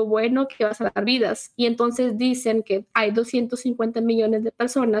es algo bueno que va a salvar vidas. Y entonces dicen que hay 250 millones de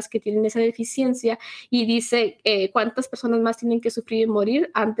personas que tienen esa deficiencia y dice cuántas personas más tienen que sufrir y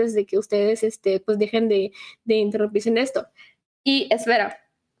morir antes de que ustedes pues dejen de interrumpirse en esto. Y espera,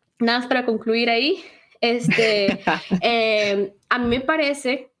 nada más para concluir ahí, a mí me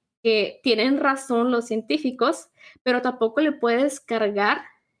parece que tienen razón los científicos, pero tampoco le puedes cargar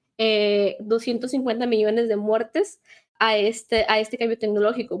 250 millones de muertes a este cambio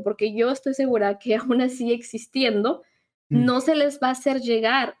tecnológico, porque yo estoy segura que aún así existiendo, no se les va a hacer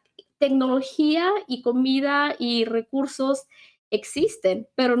llegar. Tecnología y comida y recursos existen,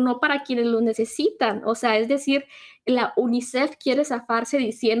 pero no para quienes lo necesitan. O sea, es decir, la UNICEF quiere zafarse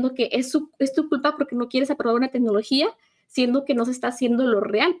diciendo que es tu culpa porque no quieres aprobar una tecnología, siendo que no se está haciendo lo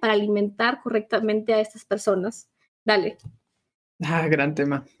real para alimentar correctamente a estas personas. Dale. Gran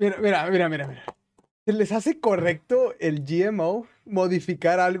tema. Mira. ¿Se les hace correcto el GMO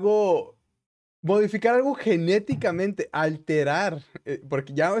modificar algo genéticamente, alterar,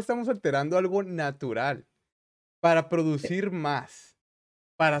 porque ya estamos alterando algo natural para producir más,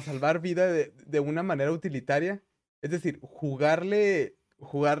 para salvar vida de una manera utilitaria? Es decir, jugarle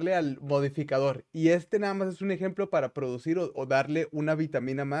al modificador. Y este nada más es un ejemplo para producir o darle una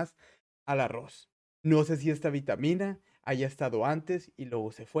vitamina más al arroz. No sé si esta vitamina haya estado antes y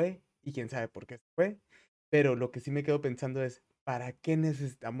luego se fue, y quién sabe por qué se fue. Pero lo que sí me quedo pensando es, ¿para qué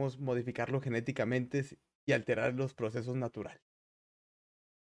necesitamos modificarlo genéticamente y alterar los procesos naturales?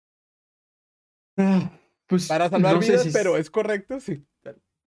 Pues Para salvar no sé vidas, si... pero ¿es correcto? Sí.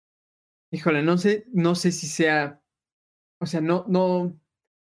 Híjole, no sé si sea... O sea, no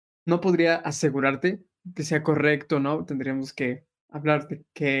podría asegurarte que sea correcto, ¿no? Tendríamos que hablar de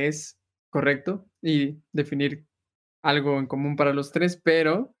qué es correcto y definir algo en común para los tres,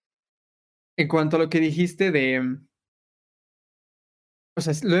 pero en cuanto a lo que dijiste o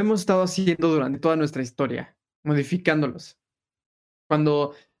sea, lo hemos estado haciendo durante toda nuestra historia, modificándolos.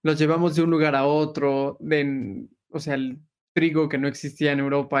 Cuando los llevamos de un lugar a otro, o sea, el trigo que no existía en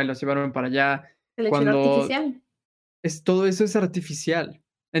Europa y los llevaron para allá, Selección cuando artificial. todo eso es artificial.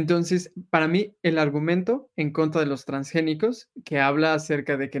 Entonces, para mí, el argumento en contra de los transgénicos, que habla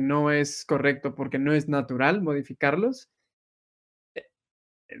acerca de que no es correcto porque no es natural modificarlos,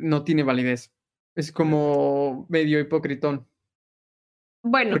 no tiene validez. Es Estoy de acuerdo. como medio hipocritón,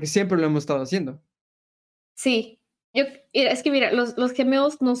 Bueno, porque siempre lo hemos estado haciendo. sí. Es que mira, los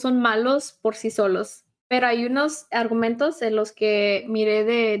GMOs no son malos por sí solos, pero hay unos argumentos en los que miré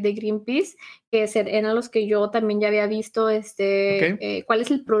de Greenpeace, que eran los que yo también ya había visto, ¿Ok? cuál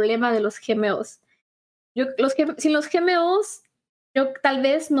es el problema de los GMOs. Sin los GMOs, tal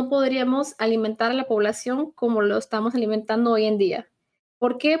vez no podríamos alimentar a la población como lo estamos alimentando hoy en día.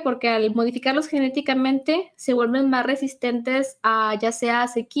 ¿Por qué? Porque al modificarlos genéticamente se vuelven más resistentes a ya sea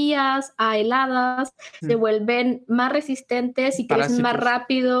sequías, a heladas, se vuelven más resistentes y crecen más Parásitos.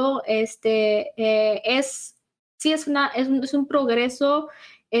 rápido. Sí, es un progreso,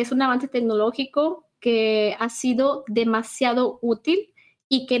 es un avance tecnológico que ha sido demasiado útil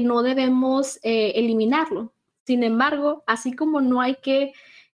y que no debemos eliminarlo. Sin embargo, así como no hay que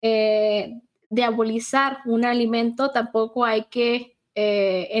diabolizar un alimento, tampoco hay que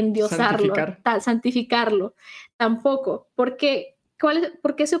endiosarlo, Santificar. santificarlo, tampoco. ¿Por qué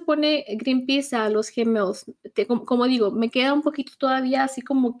se opone Greenpeace a los GMOs? Como digo, me queda un poquito todavía así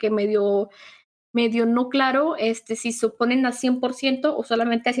como que medio no claro si se oponen al 100% o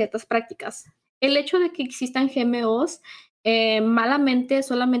solamente a ciertas prácticas. El hecho de que existan GMOs, malamente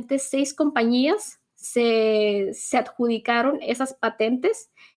solamente 6 compañías se adjudicaron esas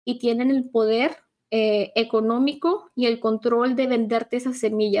patentes y tienen el poder económico y el control de venderte esas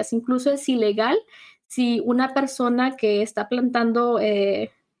semillas. Incluso es ilegal si una persona que está plantando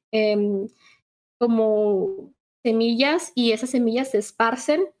como semillas y esas semillas se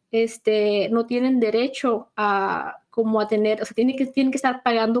esparcen, no tienen derecho a como a tener, o sea, tienen que estar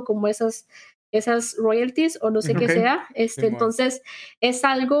pagando como esas royalties o no sé qué Ok. sea. Entonces, es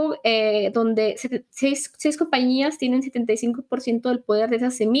algo donde 6 compañías tienen 75% del poder de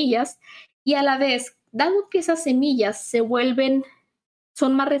esas semillas y a la vez, dado que esas semillas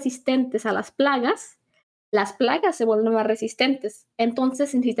son más resistentes a las plagas se vuelven más resistentes,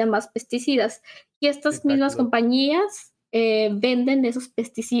 entonces necesitan más pesticidas y estas mismas Exacto. compañías venden esos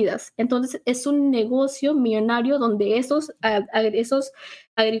pesticidas. Entonces es un negocio millonario donde esos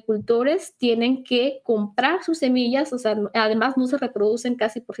agricultores tienen que comprar sus semillas, o sea, además no se reproducen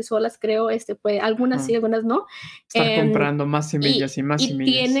casi por sí solas, creo, pues, algunas sí, algunas no. Estar comprando más semillas y más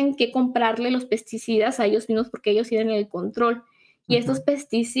semillas. Tienen que comprarle los pesticidas a ellos mismos porque ellos tienen el control. Y estos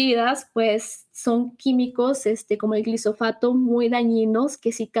pesticidas, pues, son químicos, como el glifosato, muy dañinos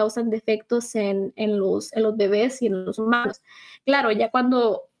que sí causan defectos en los bebés y en los humanos. Claro, ya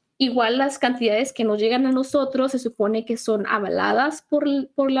cuando igual las cantidades que nos llegan a nosotros se supone que son avaladas por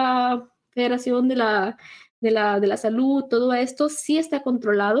la Federación de la Salud, todo esto sí está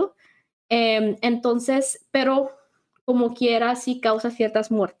controlado. Entonces, pero como quiera sí causa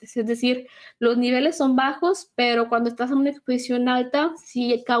ciertas muertes. Es decir, los niveles son bajos, pero cuando estás en una exposición alta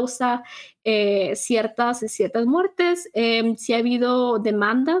sí causa ciertas muertes. Sí ha habido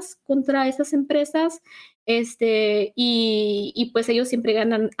demandas contra esas empresas, y pues ellos siempre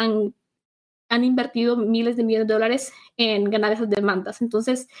han invertido miles de millones de dólares en ganar esas demandas.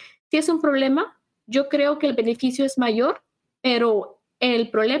 Entonces, sí es un problema. Yo creo que el beneficio es mayor, pero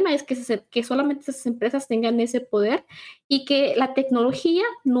el problema es que solamente esas empresas tengan ese poder y que la tecnología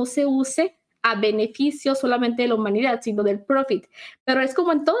no se use a beneficio solamente de la humanidad, sino del profit. Pero es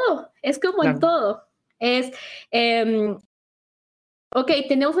como en todo, en todo. Ok,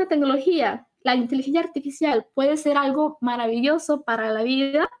 tenemos una tecnología, la inteligencia artificial puede ser algo maravilloso para la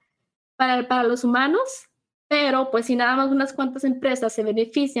vida, para los humanos, pero pues si nada más unas cuantas empresas se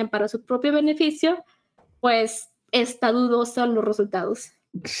benefician para su propio beneficio, pues está dudoso los resultados.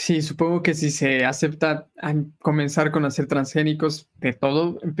 Sí, supongo que si se acepta comenzar con hacer transgénicos de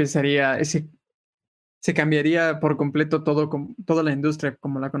todo, se cambiaría por completo toda la industria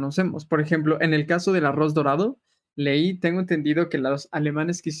como la conocemos. Por ejemplo, en el caso del arroz dorado, tengo entendido que los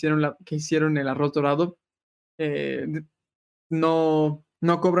alemanes que hicieron el arroz dorado no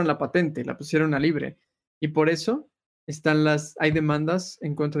cobran la patente, la pusieron a libre. Y por eso hay demandas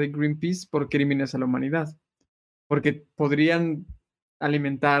en contra de Greenpeace por crímenes a la humanidad. Porque podrían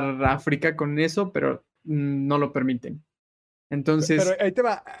alimentar a África con eso, pero no lo permiten. Entonces, pero ahí te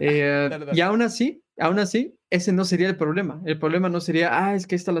va. Y aún así, ese no sería el problema. El problema no sería, es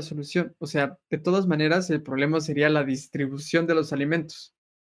que esta es la solución. O sea, de todas maneras, el problema sería la distribución de los alimentos.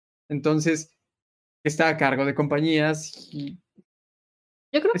 Entonces, está a cargo de compañías y...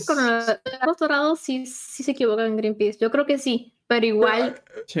 Yo creo que con el arroz dorado sí se equivocan en Greenpeace. Yo creo que sí, pero igual...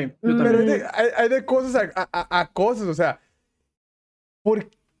 Sí, pero hay de cosas a cosas, o sea...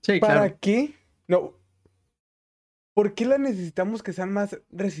 ¿Para qué? No. ¿Por qué las necesitamos que sean más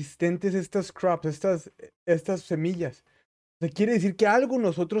resistentes estas crops, estas semillas? O sea, quiere decir que algo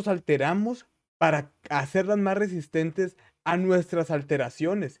nosotros alteramos para hacerlas más resistentes a nuestras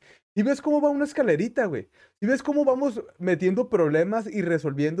alteraciones. ¿Y ves cómo va una escalerita, güey? ¿Y ves cómo vamos metiendo problemas y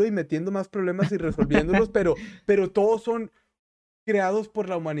resolviendo y metiendo más problemas y resolviéndolos? pero todos son creados por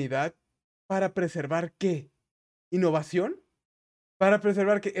la humanidad para preservar ¿qué? ¿Innovación? ¿Para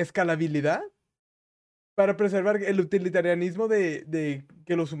preservar qué? ¿Escalabilidad? Para preservar el utilitarianismo de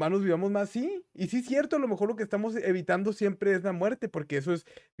que los humanos vivamos más, sí. Y sí es cierto, a lo mejor lo que estamos evitando siempre es la muerte, porque eso es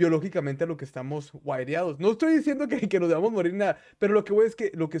biológicamente a lo que estamos wireados. No estoy diciendo que nos debamos morir nada, pero lo que voy es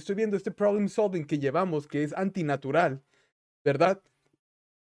que lo que estoy viendo, este problem solving que llevamos, que es antinatural, ¿verdad?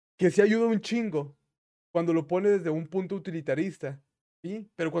 Que sí ayuda un chingo cuando lo pone desde un punto utilitarista, ¿sí?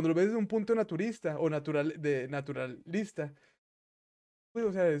 Pero cuando lo ves desde un punto naturista o naturalista, pues,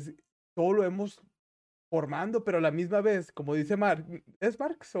 o sea, todo lo hemos formando, pero a la misma vez, como dice ¿es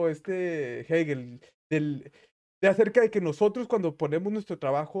Marx o Hegel? De acerca de que nosotros cuando ponemos nuestro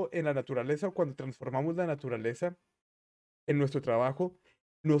trabajo en la naturaleza o cuando transformamos la naturaleza en nuestro trabajo,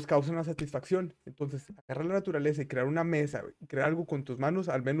 nos causa una satisfacción. Entonces, agarrar la naturaleza y crear una mesa, crear algo con tus manos,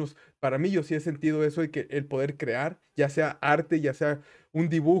 al menos para mí yo sí he sentido eso de que el poder crear, ya sea arte, ya sea un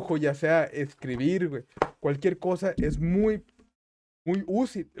dibujo, ya sea escribir, güey, cualquier cosa es muy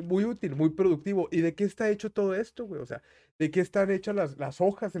útil, muy productivo. ¿Y de qué está hecho todo esto, güey? O sea, ¿de qué están hechas las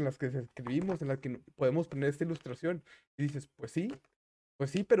hojas en las que escribimos, en las que podemos poner esta ilustración? Y dices, pues sí,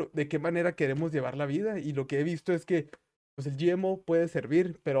 pero ¿de qué manera queremos llevar la vida? Y lo que he visto es que, pues el GMO puede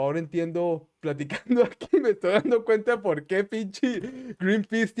servir, pero ahora entiendo, platicando aquí, me estoy dando cuenta por qué pinche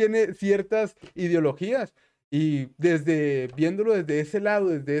Greenpeace tiene ciertas ideologías. Y viéndolo desde ese lado,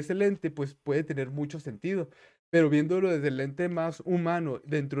 desde ese lente, pues puede tener mucho sentido. Pero viéndolo desde el lente más humano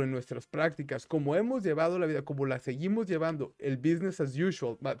dentro de nuestras prácticas, como hemos llevado la vida, como la seguimos llevando, el business as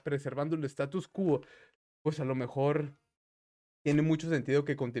usual, preservando el status quo, pues a lo mejor tiene mucho sentido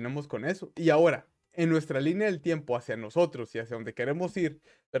que continuemos con eso. Y ahora, en nuestra línea del tiempo hacia nosotros y hacia donde queremos ir,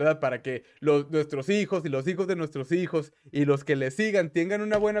 ¿verdad? Para que nuestros hijos y los hijos de nuestros hijos y los que les sigan tengan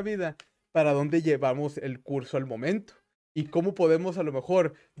una buena vida, ¿para dónde llevamos el curso al momento? Y cómo podemos a lo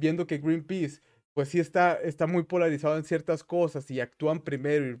mejor, viendo que Greenpeace pues sí está muy polarizado en ciertas cosas y actúan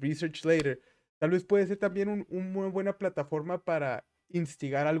primero y research later, tal vez puede ser también una buena plataforma para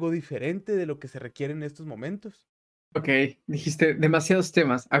instigar algo diferente de lo que se requiere en estos momentos. Ok, dijiste demasiados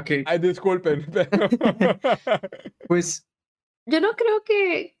temas. Ok. Ay, disculpen. Pues yo no creo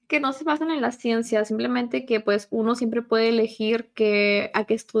que no se basan en la ciencia, simplemente que pues uno siempre puede elegir a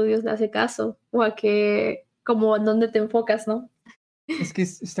qué estudios le hace caso o como en dónde te enfocas, ¿no? Es que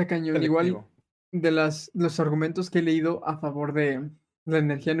está cañón. Selectivo. Igual de los argumentos que he leído a favor de la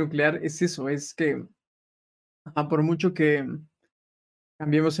energía nuclear es eso, es que Por mucho que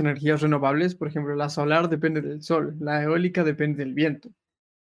cambiemos energías renovables, por ejemplo, la solar depende del sol, la eólica depende del viento.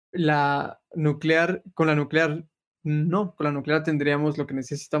 Con la nuclear, no, con la nuclear tendríamos lo que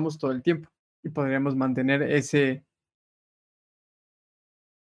necesitamos todo el tiempo y podríamos mantener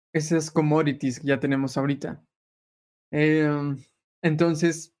esas commodities que ya tenemos ahorita.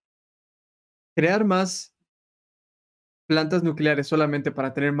 Entonces, crear más plantas nucleares solamente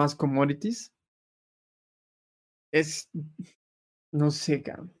para tener más commodities no sé,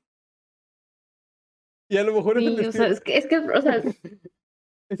 cabrón. Y a lo mejor es el Sí, o sea, estilo, o sea,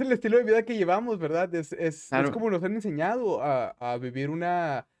 es el estilo de vida que llevamos, ¿verdad? Es Claro. como nos han enseñado a vivir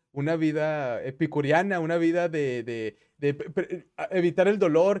una vida epicuriana, una vida a evitar el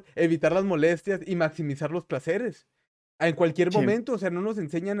dolor, evitar las molestias y maximizar los placeres. En cualquier Sí. momento, o sea, no nos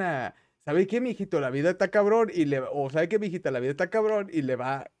enseñan ¿sabe qué, mijito? La vida está cabrón o ¿sabe qué, mijita? La vida está cabrón y le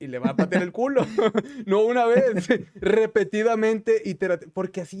va a patear el culo. No una vez, repetidamente,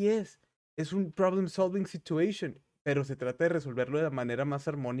 porque así es. Es un problem solving situation, pero se trata de resolverlo de la manera más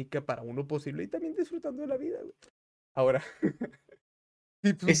armónica para uno posible y también disfrutando de la vida, güey. Ahora,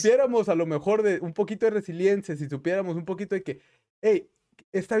 si supiéramos a lo mejor de un poquito de resiliencia, si supiéramos un poquito de que, hey,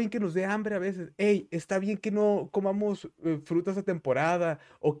 está bien que nos dé hambre a veces, hey, está bien que no comamos frutas de temporada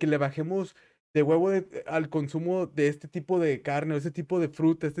o que le bajemos de huevo al consumo de este tipo de carne o este tipo de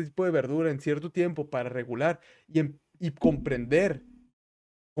fruta, este tipo de verdura en cierto tiempo para regular y comprender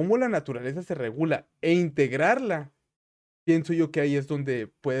cómo la naturaleza se regula e integrarla, pienso yo que ahí es donde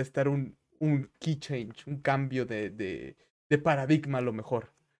puede estar un key change, un cambio de paradigma a lo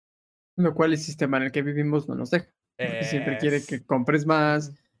mejor. Lo cual el sistema en el que vivimos no nos deja. Porque siempre quiere que compres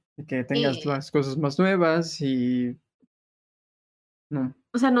más, y que tengas las cosas más nuevas y no.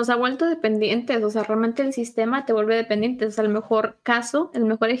 o sea, nos ha vuelto dependientes, o sea, realmente el sistema te vuelve dependientes. O sea, el mejor caso, el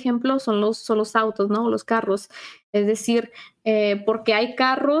mejor ejemplo son los autos, ¿no? Los carros. Es decir, porque hay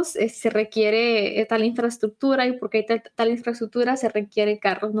carros, se requiere tal infraestructura y porque hay tal infraestructura se requiere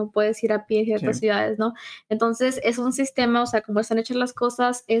carros. No puedes ir a pie en ciertas ciudades, ¿no? Entonces, es un sistema, o sea, como están hechas las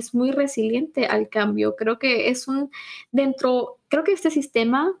cosas, es muy resiliente al cambio. Creo que creo que este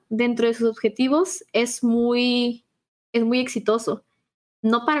sistema, dentro de sus objetivos, es muy exitoso.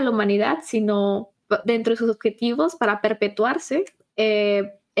 No para la humanidad, sino dentro de sus objetivos para perpetuarse.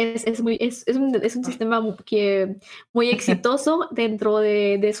 Es un sistema muy exitoso dentro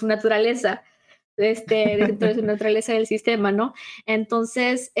de su naturaleza, dentro de su naturaleza del sistema, ¿no?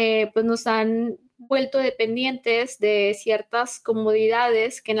 Entonces, pues nos han vuelto dependientes de ciertas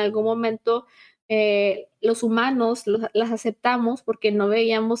comodidades que en algún momento los humanos las aceptamos porque no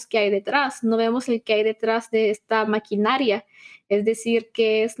veíamos qué hay detrás, no vemos el que hay detrás de esta maquinaria. Es decir,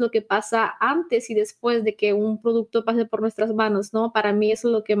 qué es lo que pasa antes y después de que un producto pase por nuestras manos, ¿no? Para mí eso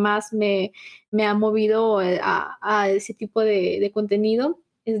es lo que más me ha movido a ese tipo de contenido.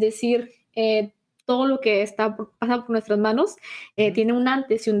 Es decir, todo lo que pasa por nuestras manos tiene un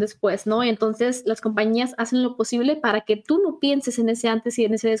antes y un después, ¿no? Entonces las compañías hacen lo posible para que tú no pienses en ese antes y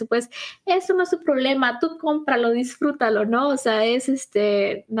en ese después. Eso no es tu problema, tú cómpralo, disfrútalo, ¿no? O sea, es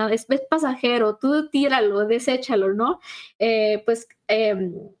pasajero, tú tíralo, deséchalo, ¿no?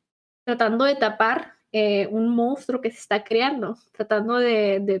 Tratando de tapar un monstruo que se está creando, tratando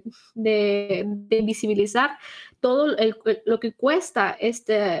de visibilizar todo lo que cuesta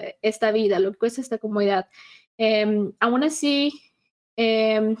esta vida, lo que cuesta esta comodidad. Aún así,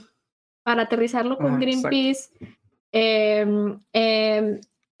 para aterrizarlo con Greenpeace,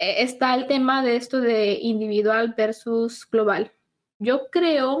 está el tema de esto de individual versus global. Yo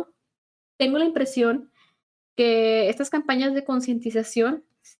tengo la impresión que estas campañas de concientización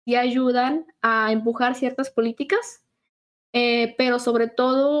sí ayudan a empujar ciertas políticas, pero sobre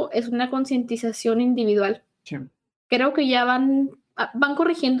todo es una concientización individual. Sí. Creo que ya van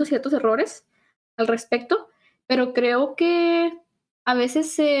corrigiendo ciertos errores al respecto, pero creo que a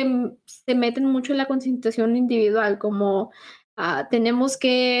veces se meten mucho en la concientización individual, como tenemos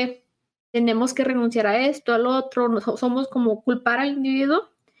que renunciar a esto, al otro, somos como culpar al individuo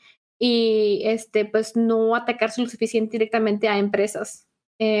y pues no atacarse lo suficiente directamente a empresas.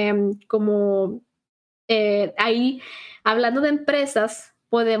 Como ahí, hablando de empresas,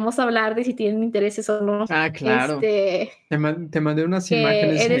 podemos hablar de si tienen intereses o no. Claro. Te mandé unas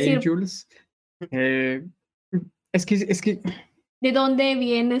imágenes, es decir, Jules. Es que ¿de dónde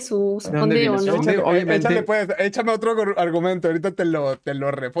viene su fondeo, no? Obviamente. Échame otro argumento, ahorita te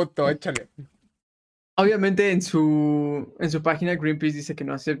lo refuto, échale. Obviamente en su página Greenpeace dice que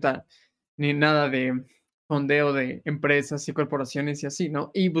no acepta ni nada de fondeo de empresas y corporaciones y así, ¿no?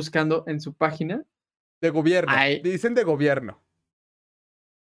 Y buscando en su página. De gobierno. Dicen de gobierno.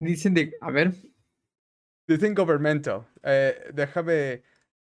 Dicen a ver. Dicen governmental. Déjame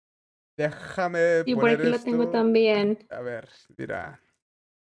Y por poner aquí lo tengo esto. también. A ver, mira.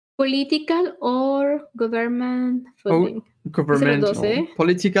 Political or government funding. Hice los Governmental. dos, ¿eh?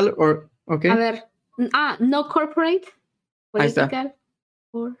 Political or... Ok. A ver. No corporate. Ahí está.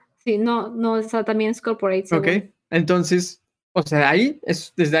 Political. Sí, no, o sea, también es corporate. Según. Ok. Entonces, o sea,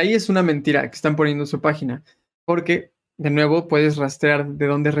 desde ahí es una mentira que están poniendo en su página. Porque, de nuevo, puedes rastrear de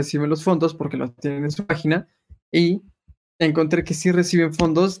dónde reciben los fondos porque los tienen en su página. Y encontré que sí reciben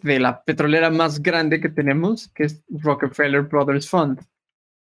fondos de la petrolera más grande que tenemos, que es Rockefeller Brothers Fund.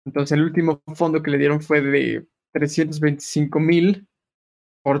 Entonces, el último fondo que le dieron fue de 325,000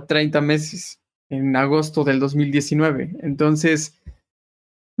 por 30 meses en agosto del 2019. Entonces,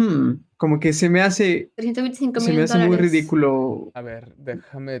 como que se me hace $325,000. muy ridículo. A ver,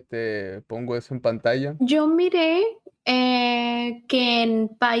 déjame, te pongo eso en pantalla. Yo miré que en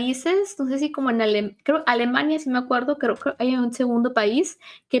países, no sé si como en creo Alemania, si me acuerdo, creo que hay un segundo país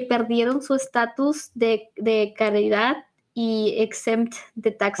que perdieron su estatus de caridad y exempt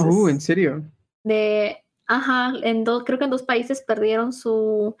de taxes. ¿En serio? Creo que en 2 países perdieron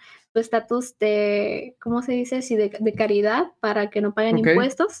su estatus de, ¿cómo se dice? Sí, de caridad para que no paguen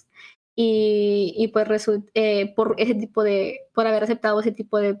impuestos. Y pues por ese tipo por haber aceptado ese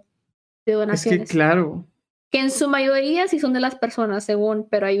tipo de donaciones. Es que claro. Que en su mayoría sí son de las personas, según,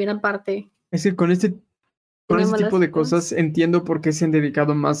 pero hay una parte. Es que con ese tipo de cosas entiendo por qué se han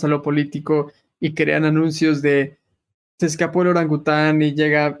dedicado más a lo político y crean anuncios de se escapó el orangután y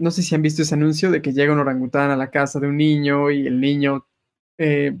llega, no sé si han visto ese anuncio de que llega un orangután a la casa de un niño y el niño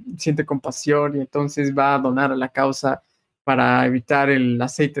siente compasión y entonces va a donar a la causa para evitar el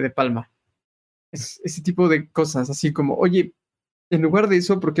aceite de palma. Ese tipo de cosas, así como, oye, en lugar de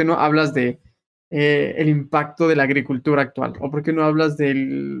eso, ¿por qué no hablas de el impacto de la agricultura actual? ¿O por qué no hablas de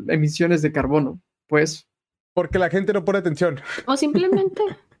emisiones de carbono? Pues... Porque la gente no pone atención. O simplemente...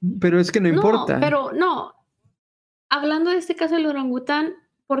 Pero es que no importa. Pero no. Hablando de este caso del orangután,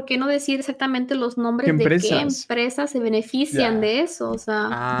 ¿por qué no decir exactamente los nombres de qué empresas se benefician de eso? O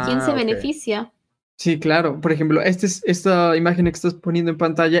sea, ¿quién se beneficia? Sí, claro. Por ejemplo, esta imagen que estás poniendo en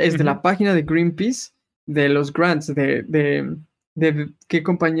pantalla es de la página de Greenpeace, de los grants, de qué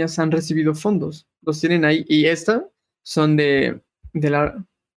compañías han recibido fondos. Los tienen ahí. Y estas son de la...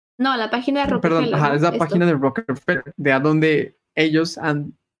 No, la página de Rockefeller. Perdón, es la página de Rockefeller, de a donde ellos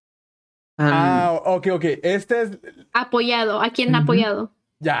han... ok. Este es... Apoyado. ¿A quién ha apoyado?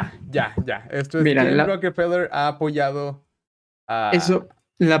 Ya. Esto es Mira, Rockefeller ha apoyado a... Eso,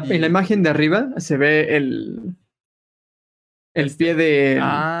 en la imagen de arriba se ve el pie de...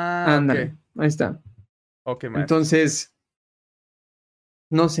 Okay. Ahí está. Ok, maestro. Entonces,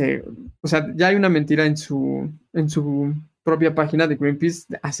 no sé, o sea, ya hay una mentira en su propia página de Greenpeace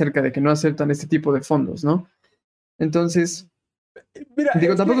acerca de que no aceptan este tipo de fondos, ¿no? Entonces, mira,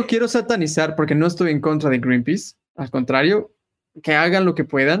 tampoco quiero satanizar porque no estoy en contra de Greenpeace, al contrario, que hagan lo que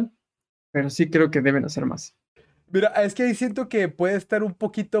puedan, pero sí creo que deben hacer más. Mira, es que ahí siento que puede estar un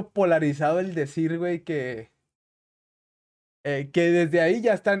poquito polarizado el decir, güey, que desde ahí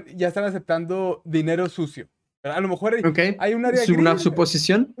ya están aceptando dinero sucio. A lo mejor hay un área gris. ¿Una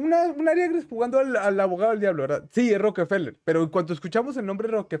suposición? Un área gris jugando al abogado del diablo, ¿verdad? Sí, es Rockefeller. Pero en cuanto escuchamos el nombre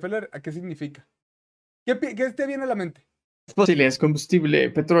Rockefeller, ¿a qué significa? ¿Qué te viene a la mente? Fósiles,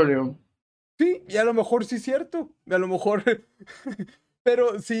 combustible, petróleo. Sí, y a lo mejor sí es cierto. A lo mejor.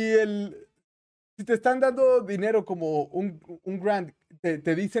 Pero si te están dando dinero como un grant,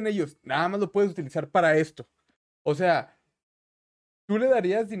 te dicen ellos, nada más lo puedes utilizar para esto. O sea, ¿tú le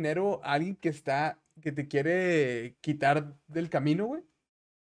darías dinero a alguien que te quiere quitar del camino, güey?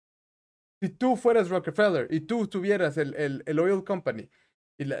 Si tú fueras Rockefeller y tú tuvieras el oil company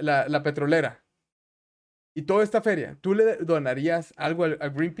y la petrolera y toda esta feria, ¿tú le donarías algo a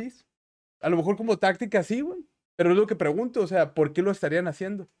Greenpeace? A lo mejor como táctica sí, güey. Pero es lo que pregunto, o sea, ¿por qué lo estarían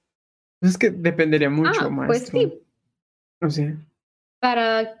haciendo? Es que dependería mucho, maestro. Pues sí. No sé.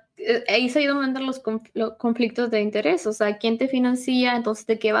 Ahí se ayudan los conflictos de interés, o sea, quién te financia, entonces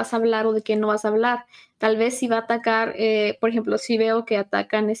de qué vas a hablar o de qué no vas a hablar. Tal vez si va a atacar, por ejemplo, si veo que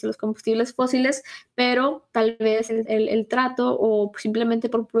atacan los combustibles fósiles, pero tal vez el trato o simplemente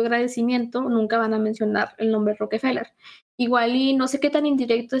por puro agradecimiento nunca van a mencionar el nombre Rockefeller. Igual y no sé qué tan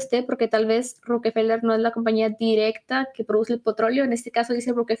indirecto esté, porque tal vez Rockefeller no es la compañía directa que produce el petróleo. En este caso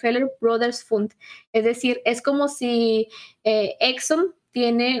dice Rockefeller Brothers Fund. Es decir, es como si Exxon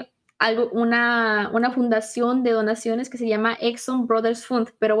tiene una fundación de donaciones que se llama Exxon Brothers Fund,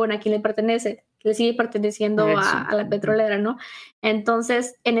 pero bueno, ¿a quién le pertenece? Le sigue perteneciendo a la petrolera, ¿no?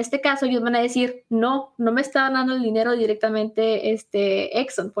 Entonces, en este caso, ellos van a decir, no me está dando el dinero directamente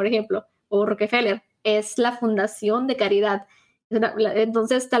Exxon, por ejemplo, o Rockefeller. es la fundación de caridad.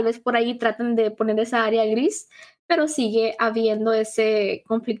 Entonces, tal vez por ahí traten de poner esa área gris, pero sigue habiendo ese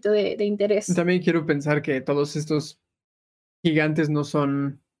conflicto de interés. También quiero pensar que todos estos gigantes no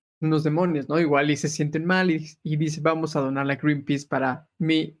son unos demonios, ¿no? Igual y se sienten mal y dicen, vamos a donar a Greenpeace para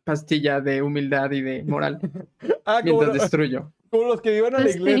mi pastilla de humildad y de moral, mientras destruyo. Como los que iban a la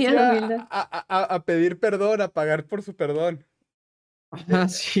Destruye la iglesia humildad. a pedir perdón, a pagar por su perdón. Ah,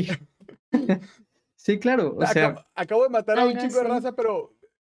 sí. Sí, claro, o sea, Acabo de matar a un algo chico de así. raza, pero,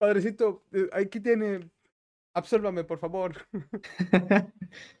 padrecito, aquí tiene, absólvame, por favor.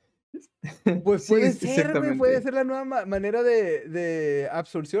 Pues sí, puede ser, güey, exactamente. puede ser la nueva manera de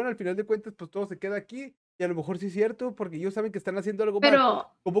absorción. Al final de cuentas, pues todo se queda aquí. Y a lo mejor sí es cierto, porque ellos saben que están haciendo algo mal. Pero,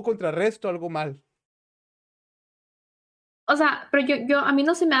 Como contrarresto, algo mal. o sea, pero a mí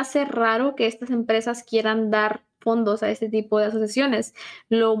no se me hace raro que estas empresas quieran dar fondos a este tipo de asociaciones.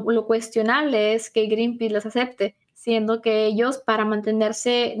 Lo cuestionable es que Greenpeace las acepte, siendo que ellos, para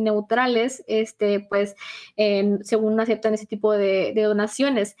mantenerse neutrales, pues, según aceptan ese tipo de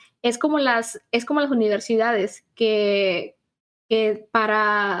donaciones. Es como las universidades que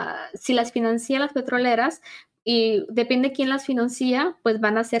si las financian las petroleras, y depende quién las financia, pues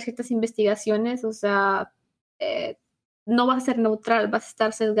van a hacer ciertas investigaciones, o sea, no vas a ser neutral, vas a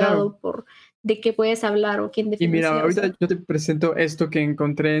estar sesgado por de qué puedes hablar o quién te Y mira, financia. ahorita yo te presento esto que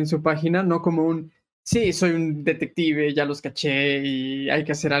encontré en su página, no como sí, soy un detective, ya los caché y hay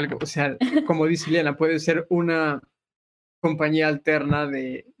que hacer algo. O sea, como dice Liana, puede ser una compañía alterna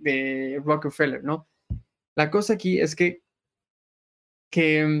de Rockefeller, ¿no? La cosa aquí es que,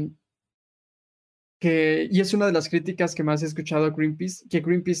 y es una de las críticas que más he escuchado a Greenpeace, que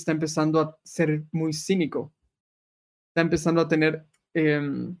Greenpeace está empezando a ser muy cínico. Está empezando a tener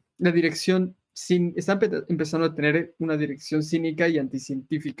la dirección, empezando a tener una dirección cínica y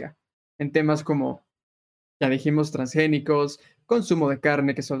anticientífica en temas como, ya dijimos, transgénicos, consumo de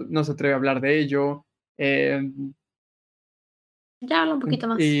carne, que no se atreve a hablar de ello, Ya habla un poquito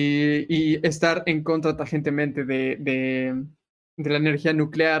más. y estar en contra tajantemente de la energía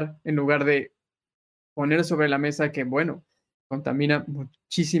nuclear en lugar de poner sobre la mesa que, bueno, contamina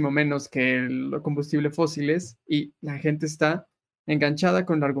muchísimo menos que los combustibles fósiles y la gente está enganchada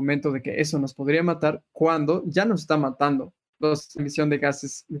con el argumento de que eso nos podría matar cuando ya nos está matando la emisión de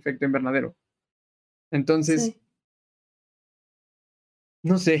gases de efecto invernadero. Entonces, Sí.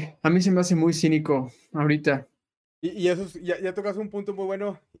 no sé, a mí se me hace muy cínico ahorita. Y eso ya tocas un punto muy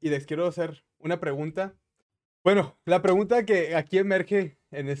bueno y les quiero hacer una pregunta. Bueno, la pregunta que aquí emerge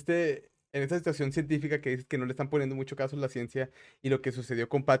en esta situación científica que dices que no le están poniendo mucho caso a la ciencia y lo que sucedió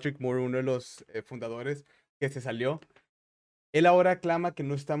con Patrick Moore, uno de los fundadores que se salió, él ahora clama que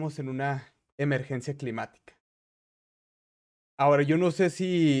no estamos en una emergencia climática. Ahora, yo no sé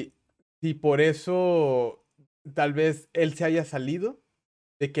si por eso tal vez él se haya salido,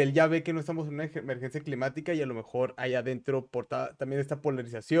 de que él ya ve que no estamos en una emergencia climática y a lo mejor hay adentro también esta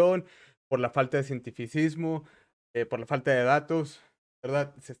polarización, por la falta de cientificismo, por la falta de datos,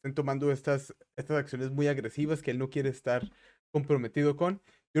 ¿verdad? Se estén tomando estas acciones muy agresivas que él no quiere estar comprometido con.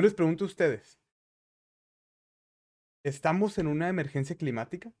 Yo les pregunto a ustedes, ¿estamos en una emergencia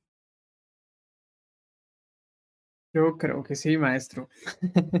climática? Yo creo que sí, maestro.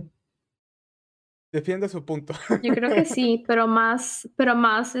 Defienda su punto. Yo creo que sí, pero más,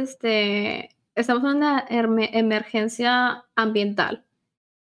 estamos en una emergencia ambiental.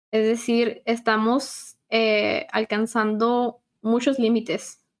 Es decir, estamos alcanzando muchos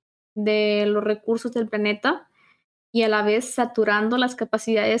límites de los recursos del planeta y a la vez saturando las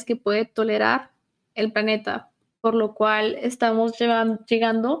capacidades que puede tolerar el planeta, por lo cual estamos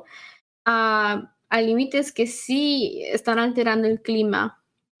llegando a límites que sí están alterando el clima.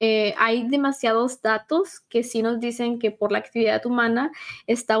 Hay demasiados datos que sí nos dicen que por la actividad humana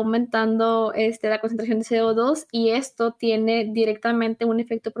está aumentando la concentración de CO2 y esto tiene directamente un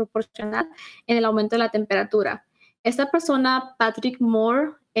efecto proporcional en el aumento de la temperatura. Esta persona, Patrick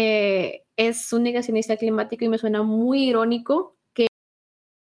Moore, es un negacionista climático y me suena muy irónico que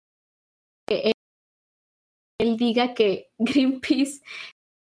él diga que Greenpeace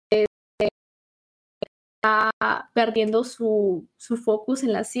está perdiendo su focus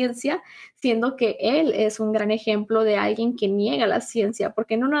en la ciencia, siendo que él es un gran ejemplo de alguien que niega la ciencia,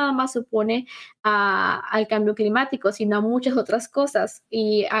 porque no nada más se opone al cambio climático, sino a muchas otras cosas,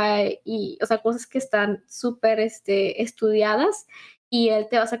 o sea, cosas que están súper estudiadas, y él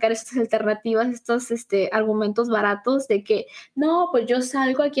te va a sacar estas alternativas, estos argumentos baratos de que, no, pues yo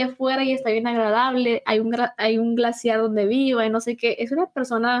salgo aquí afuera y está bien agradable, hay un glaciar donde vivo y no sé qué. Es una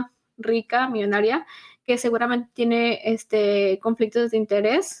persona rica, millonaria, que seguramente tiene conflictos de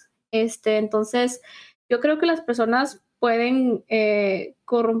interés Entonces, yo creo que las personas pueden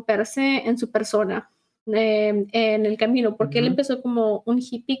corromperse en su persona, en el camino, porque él empezó como un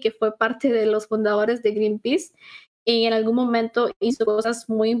hippie que fue parte de los fundadores de Greenpeace y en algún momento hizo cosas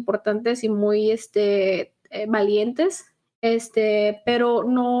muy importantes y muy valientes, pero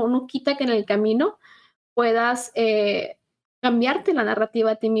no quita que en el camino puedas cambiarte la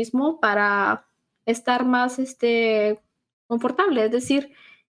narrativa a ti mismo para estar más confortable. Es decir,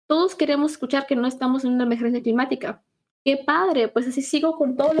 todos queremos escuchar que no estamos en una emergencia climática. Qué padre, pues así sigo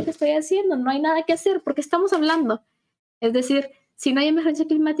con todo lo que estoy haciendo, no hay nada que hacer porque estamos hablando. Es decir, si no hay emergencia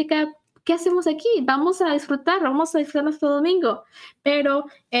climática, ¿qué hacemos aquí? Vamos a disfrutar nuestro domingo. Pero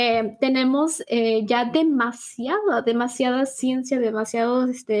tenemos ya demasiada ciencia, demasiados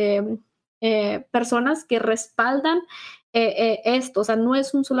personas que respaldan esto. O sea, no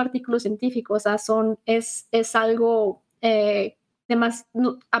es un solo artículo científico, o sea, es algo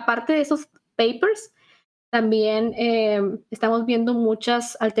aparte de esos papers, también estamos viendo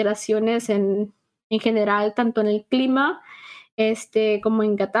muchas alteraciones en general, tanto en el clima como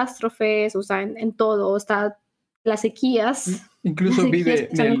en catástrofes, o sea, en todo, está las sequías. Incluso Las vi sequías de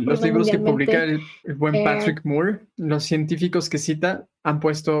que están los ocurriendo libros que publica mundialmente. el buen Patrick Moore, los científicos que cita han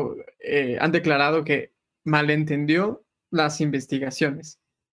declarado que malentendió las investigaciones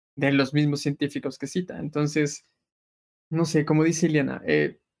de los mismos científicos que cita. Entonces, no sé, como dice Ileana,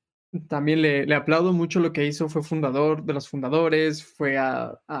 también le aplaudo mucho lo que hizo, fue fundador de los fundadores, fue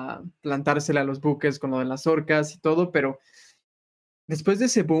a plantársela a los buques con lo de las orcas y todo, pero después de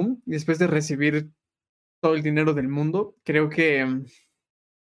ese boom, después de recibir todo el dinero del mundo, creo que,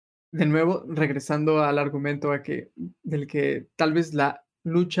 de nuevo, regresando al argumento del que tal vez la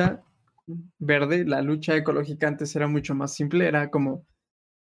lucha verde, la lucha ecológica antes era mucho más simple, era como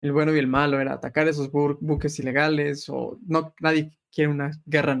el bueno y el malo, era atacar esos buques ilegales o no, nadie quiere una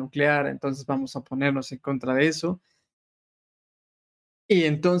guerra nuclear, entonces vamos a ponernos en contra de eso. Y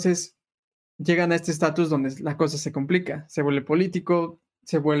entonces llegan a este estatus donde la cosa se complica, se vuelve político,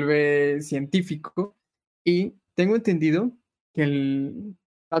 se vuelve científico y tengo entendido que el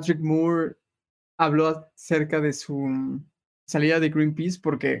Patrick Moore habló acerca de su salida de Greenpeace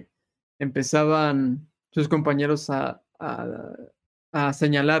porque empezaban sus compañeros a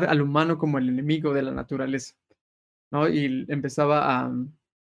señalar al humano como el enemigo de la naturaleza, ¿no? Y empezaban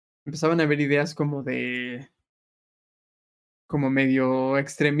a haber ideas como medio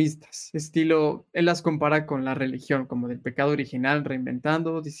extremistas, estilo, él las compara con la religión, como del pecado original,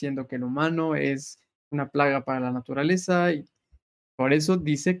 reinventando, diciendo que el humano es una plaga para la naturaleza y por eso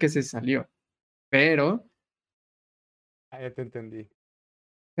dice que se salió. Pero Ya te entendí.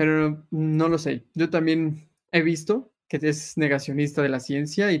 no lo sé. Yo también he visto que es negacionista de la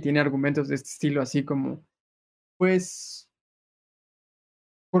ciencia y tiene argumentos de este estilo, así como, pues,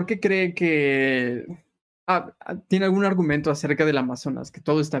 ¿por qué cree que tiene algún argumento acerca del Amazonas, que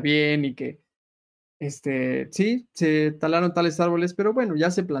todo está bien y que sí, se talaron tales árboles, pero bueno,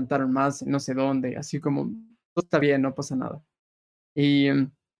 ya se plantaron más en no sé dónde, así como todo está bien, no pasa nada. Y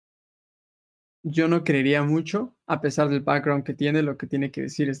yo no creería mucho, a pesar del background que tiene, lo que tiene que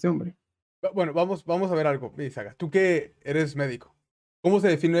decir este hombre. Bueno, vamos a ver algo, Isaga. Tú que eres médico, ¿cómo se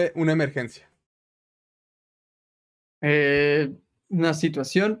define una emergencia? Una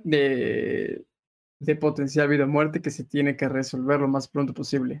situación de potencial vida o muerte que se tiene que resolver lo más pronto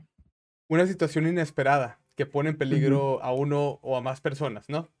posible. Una situación inesperada que pone en peligro a uno o a más personas,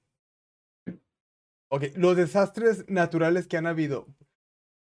 ¿no? Ok, los desastres naturales que han habido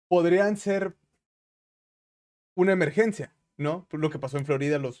podrían ser una emergencia, ¿no? Por lo que pasó en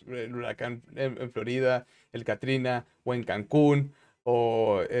Florida, el huracán en Florida, el Katrina, o en Cancún,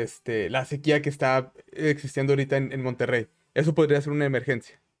 o la sequía que está existiendo ahorita en Monterrey. Eso podría ser una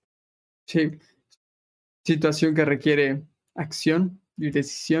emergencia. Sí, situación que requiere acción y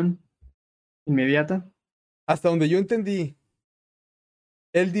decisión inmediata. Hasta donde yo entendí,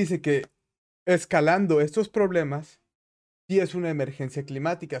 él dice que escalando estos problemas, sí es una emergencia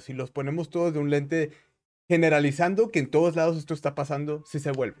climática. Si los ponemos todos de un lente generalizando que en todos lados esto está pasando, sí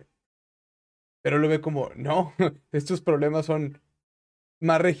se vuelve. Pero lo ve como, no, estos problemas son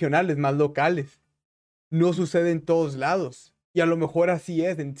más regionales, más locales. No sucede en todos lados. Y a lo mejor así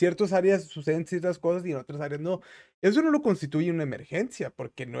es. En ciertas áreas suceden ciertas cosas y en otras áreas no. Eso no lo constituye una emergencia,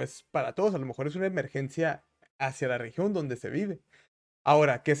 porque no es para todos. A lo mejor es una emergencia hacia la región donde se vive.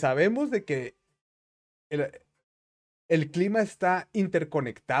 Ahora, que sabemos de que el clima está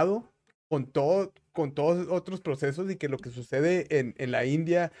interconectado con todos otros procesos y que lo que sucede en la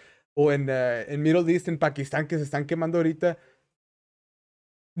India o en Middle East, en Pakistán, que se están quemando ahorita,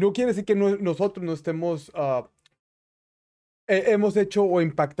 no quiere decir que nosotros no estemos hemos hecho o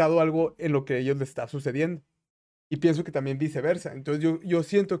impactado algo en lo que a ellos les está sucediendo. Y pienso que también viceversa. Entonces yo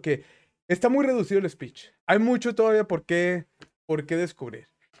siento que está muy reducido el speech. Hay mucho todavía por qué descubrir.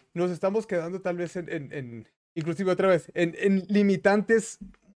 Nos estamos quedando tal vez inclusive otra vez, en limitantes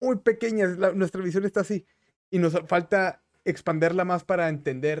muy pequeñas. Nuestra visión está así. Y nos falta expanderla más para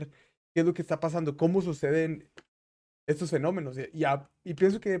entender qué es lo que está pasando, cómo suceden estos fenómenos. Y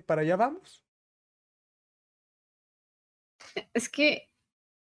pienso que para allá vamos. Es que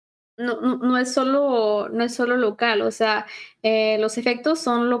no es solo local, o sea, los efectos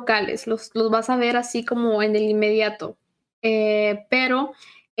son locales, los vas a ver así como en el inmediato, pero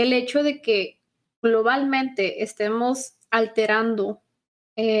el hecho de que globalmente estemos alterando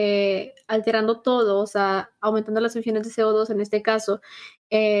todo, o sea, aumentando las emisiones de CO2 en este caso,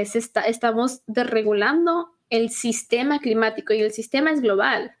 estamos desregulando el sistema climático y el sistema es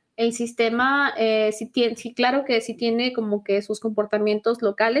global. El sistema, sí, claro que sí tiene como que sus comportamientos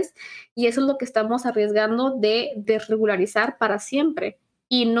locales y eso es lo que estamos arriesgando de desregularizar para siempre.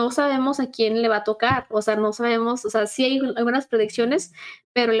 Y no sabemos a quién le va a tocar, o sea, no sabemos, o sea, sí hay algunas predicciones,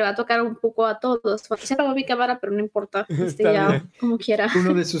 pero le va a tocar un poco a todos. Bueno, se apagó mi cámara, pero no importa, ya como quiera.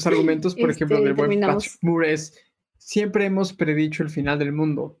 Uno de sus argumentos, por ejemplo, del buen Patrick Moore es: siempre hemos predicho el final del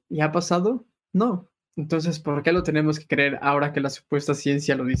mundo. ¿Y ha pasado? No. Entonces, ¿por qué lo tenemos que creer ahora que la supuesta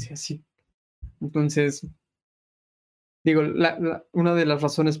ciencia lo dice así? Entonces, digo, una de las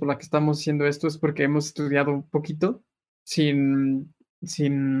razones por la que estamos haciendo esto es porque hemos estudiado un poquito sin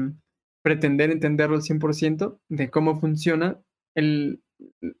pretender entenderlo al 100% de cómo funciona el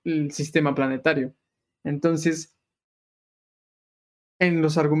sistema planetario. Entonces, en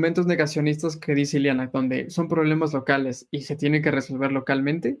los argumentos negacionistas que dice Ileana, donde son problemas locales y se tienen que resolver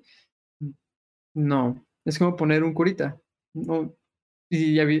localmente, no, es como poner un curita, no,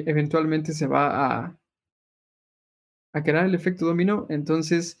 y eventualmente se va a crear el efecto dominó.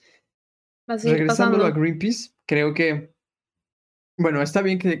 Entonces, regresándolo a Greenpeace, creo que, bueno, está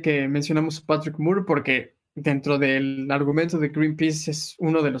bien que mencionamos a Patrick Moore porque dentro del argumento de Greenpeace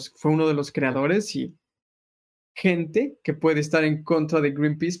fue uno de los creadores, y gente que puede estar en contra de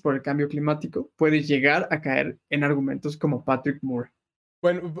Greenpeace por el cambio climático puede llegar a caer en argumentos como Patrick Moore.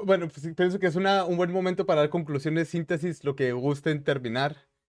 Bueno, pues pienso que es un buen momento para dar conclusiones, síntesis, lo que gusten terminar.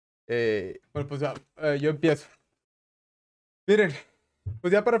 Bueno, pues yo empiezo. Miren,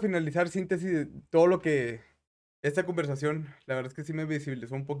 pues ya para finalizar, síntesis, todo lo que esta conversación, la verdad es que sí me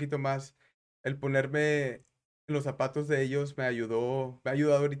visibilizó un poquito más. El ponerme en los zapatos de ellos me ha ayudado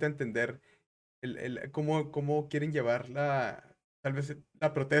ahorita a entender cómo quieren llevar tal vez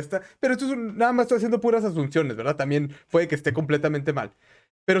la protesta. Pero esto nada más estoy haciendo puras asunciones, ¿verdad? También puede que esté completamente mal.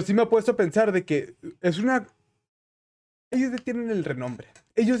 Pero sí me ha puesto a pensar de que ellos ya tienen el renombre.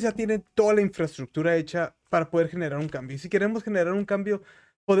 Ellos ya tienen toda la infraestructura hecha para poder generar un cambio. Y si queremos generar un cambio,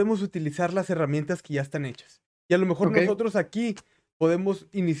 podemos utilizar las herramientas que ya están hechas. Y a lo mejor nosotros aquí podemos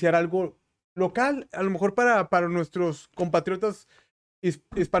iniciar algo local, a lo mejor para nuestros compatriotas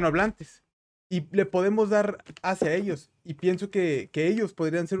hispanohablantes. Y le podemos dar hacia ellos. Y pienso que ellos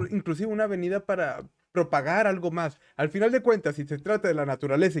podrían ser inclusive una avenida para propagar algo más. Al final de cuentas, si se trata de la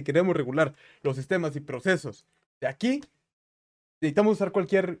naturaleza y queremos regular los sistemas y procesos de aquí, necesitamos usar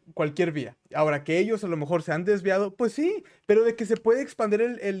cualquier vía. Ahora, que ellos a lo mejor se han desviado, pues sí, pero de que se puede expandir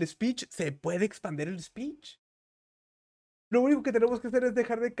el speech, se puede expandir el speech. Lo único que tenemos que hacer es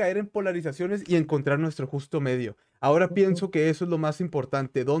dejar de caer en polarizaciones y encontrar nuestro justo medio. Ahora pienso que eso es lo más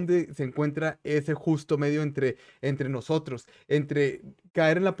importante. ¿Dónde se encuentra ese justo medio entre nosotros? Entre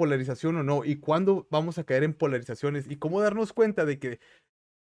caer en la polarización o no. ¿Y cuándo vamos a caer en polarizaciones? ¿Y cómo darnos cuenta de que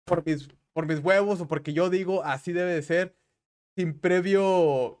por mis huevos o porque yo digo así debe de ser, sin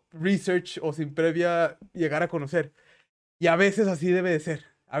previo research o sin previa llegar a conocer? Y a veces así debe de ser.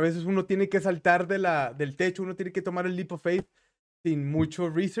 A veces uno tiene que saltar del techo, uno tiene que tomar el leap of faith sin mucho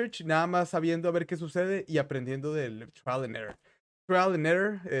research, nada más sabiendo a ver qué sucede y aprendiendo del trial and error. Trial and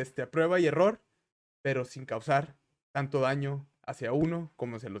error, a prueba y error, pero sin causar tanto daño hacia uno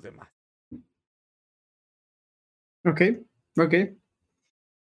como hacia los demás. Ok.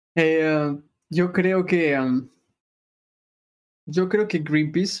 Yo creo que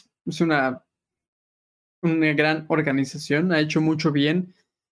Greenpeace es una gran organización, ha hecho mucho bien,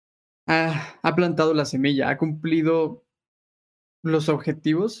 ha plantado la semilla, ha cumplido los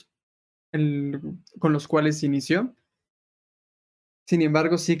objetivos con los cuales se inició. Sin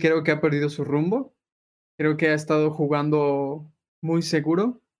embargo, sí creo que ha perdido su rumbo. Creo que ha estado jugando muy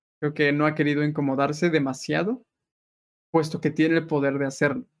seguro. Creo que no ha querido incomodarse demasiado, puesto que tiene el poder de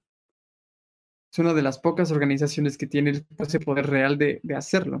hacerlo. Es una de las pocas organizaciones que tiene ese poder real de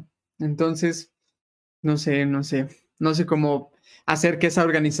hacerlo. Entonces, no sé. no sé cómo hacer que esa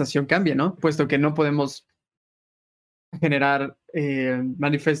organización cambie, ¿no? Puesto que no podemos generar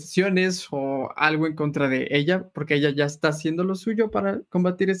manifestaciones o algo en contra de ella, porque ella ya está haciendo lo suyo para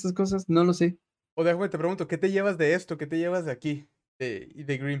combatir estas cosas, no lo sé. O déjame te pregunto, ¿qué te llevas de esto? ¿Qué te llevas de aquí? Y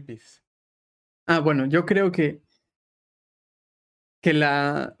de Greenpeace. Bueno, yo creo que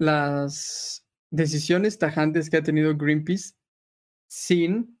las decisiones tajantes que ha tenido Greenpeace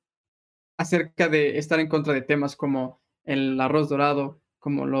sin acerca de estar en contra de temas como el arroz dorado,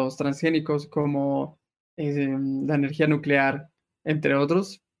 como los transgénicos, como la energía nuclear, entre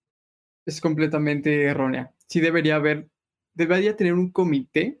otros, es completamente errónea. Sí debería tener un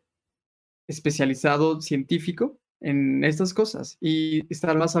comité especializado científico en estas cosas y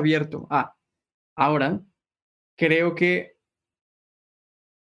estar más abierto a. Ahora, creo que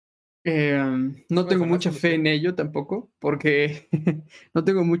no tengo mucha fe en ello tampoco, porque no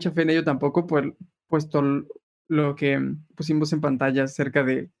tengo mucha fe en ello tampoco, puesto lo que pusimos en pantalla acerca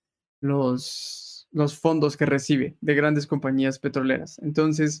de los fondos que recibe de grandes compañías petroleras.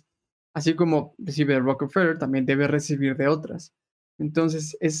 Entonces, así como recibe de Rockefeller, también debe recibir de otras.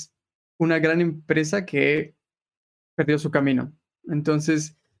 Entonces, es una gran empresa que perdió su camino.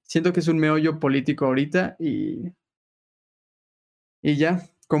 Entonces, siento que es un meollo político ahorita y ya,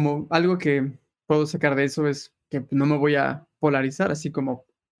 como algo que puedo sacar de eso es que no me voy a polarizar, así como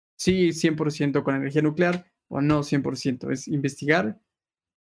sí 100% con energía nuclear o no 100%. Es investigar,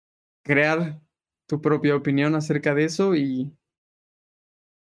 crear tu propia opinión acerca de eso y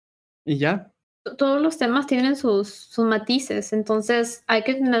ya. Todos los temas tienen sus matices, entonces hay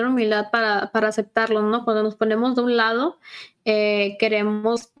que tener humildad para aceptarlos, ¿no? Cuando nos ponemos de un lado,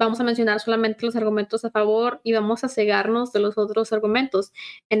 vamos a mencionar solamente los argumentos a favor y vamos a cegarnos de los otros argumentos.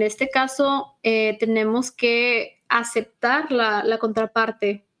 En este caso, tenemos que aceptar la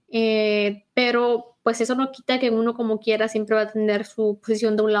contraparte, pero pues eso no quita que uno como quiera siempre va a tener su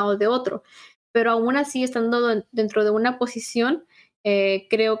posición de un lado o de otro. Pero aún así, estando dentro de una posición,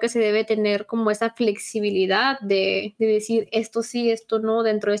 creo que se debe tener como esa flexibilidad de decir esto sí, esto no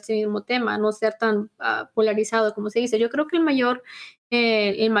dentro de este mismo tema, no ser tan polarizado como se dice. Yo creo que el mayor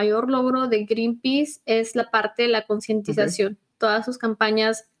logro de Greenpeace es la parte de la concientización, todas sus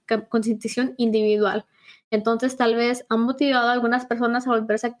campañas, concientización individual. Entonces, tal vez han motivado a algunas personas a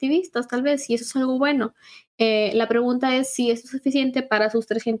volverse activistas, tal vez, y eso es algo bueno. La pregunta es si esto es suficiente para sus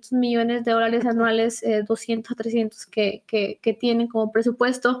 $300 millones anuales, 200 a 300 que tienen como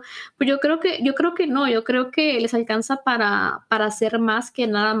presupuesto. Pues yo creo que no, yo creo que les alcanza para hacer más que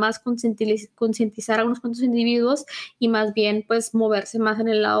nada más concientizar a unos cuantos individuos y más bien pues moverse más en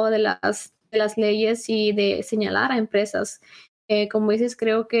el lado de las leyes y de señalar a empresas. Como dices,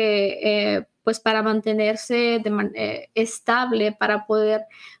 creo que pues para mantenerse estable, para poder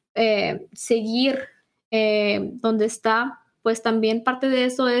seguir donde está, pues también parte de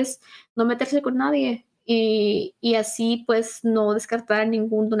eso es no meterse con nadie y así pues no descartar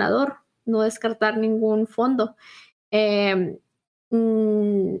ningún donador, no descartar ningún fondo.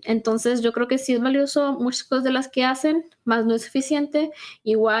 Entonces yo creo que sí es valioso muchas cosas de las que hacen, más no es suficiente.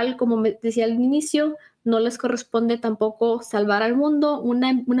 Igual, como me decía al inicio, no les corresponde tampoco salvar al mundo.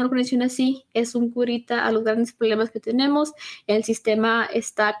 Una organización así es un curita a los grandes problemas que tenemos. El sistema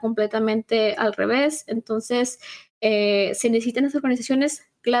está completamente al revés. Entonces, ¿se necesitan esas organizaciones?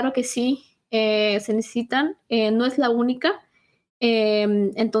 Claro que sí, se necesitan. No es la única.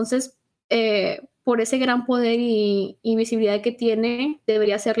 Entonces, por ese gran poder y visibilidad que tiene,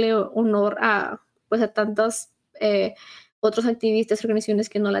 debería hacerle honor pues a tantos otros activistas, organizaciones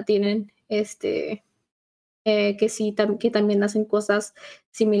que no la tienen, que también hacen cosas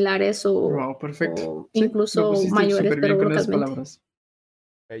similares Wow, perfecto. o Sí, incluso lo pusiste mayores, súper bien pero con esas localmente. palabras.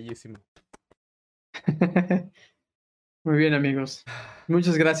 Bellísimo. Muy bien, amigos.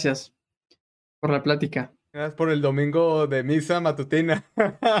 Muchas gracias por la plática. Gracias por el domingo de misa matutina.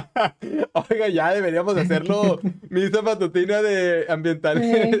 Oiga, ya deberíamos hacerlo. Misa matutina de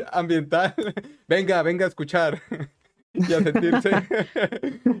ambiental. Ambiental. Venga a escuchar. Y a sentirse.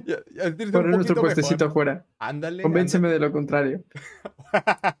 y a sentirse un Poner nuestro poquito puestecito mejor. afuera. Ándale. Convénceme de lo contrario.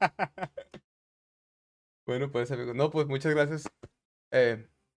 Bueno, pues, amigos. No, pues muchas gracias.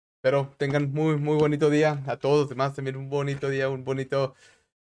 Pero tengan muy bonito día. A todos los demás también un bonito día, un bonito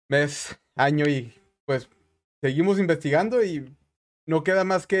mes, año y pues seguimos investigando y no queda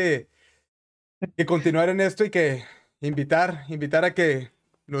más que continuar en esto y que invitar a que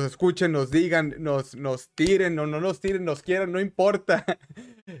nos escuchen, nos digan, nos tiren o no nos tiren, nos quieran, no importa.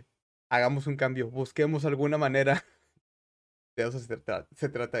 Hagamos un cambio, busquemos alguna manera. De eso se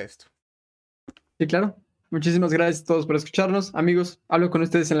trata esto. Sí, claro. Muchísimas gracias a todos por escucharnos. Amigos, hablo con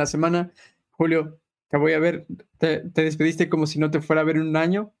ustedes en la semana. Julio, te voy a ver, te despediste como si no te fuera a ver en un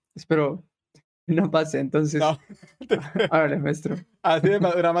año. Espero que no pase, entonces. No. Órale, maestro. Así de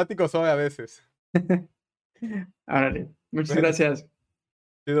dramático soy a veces. Órale, muchas Bueno. gracias.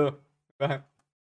 Chido. Ajá.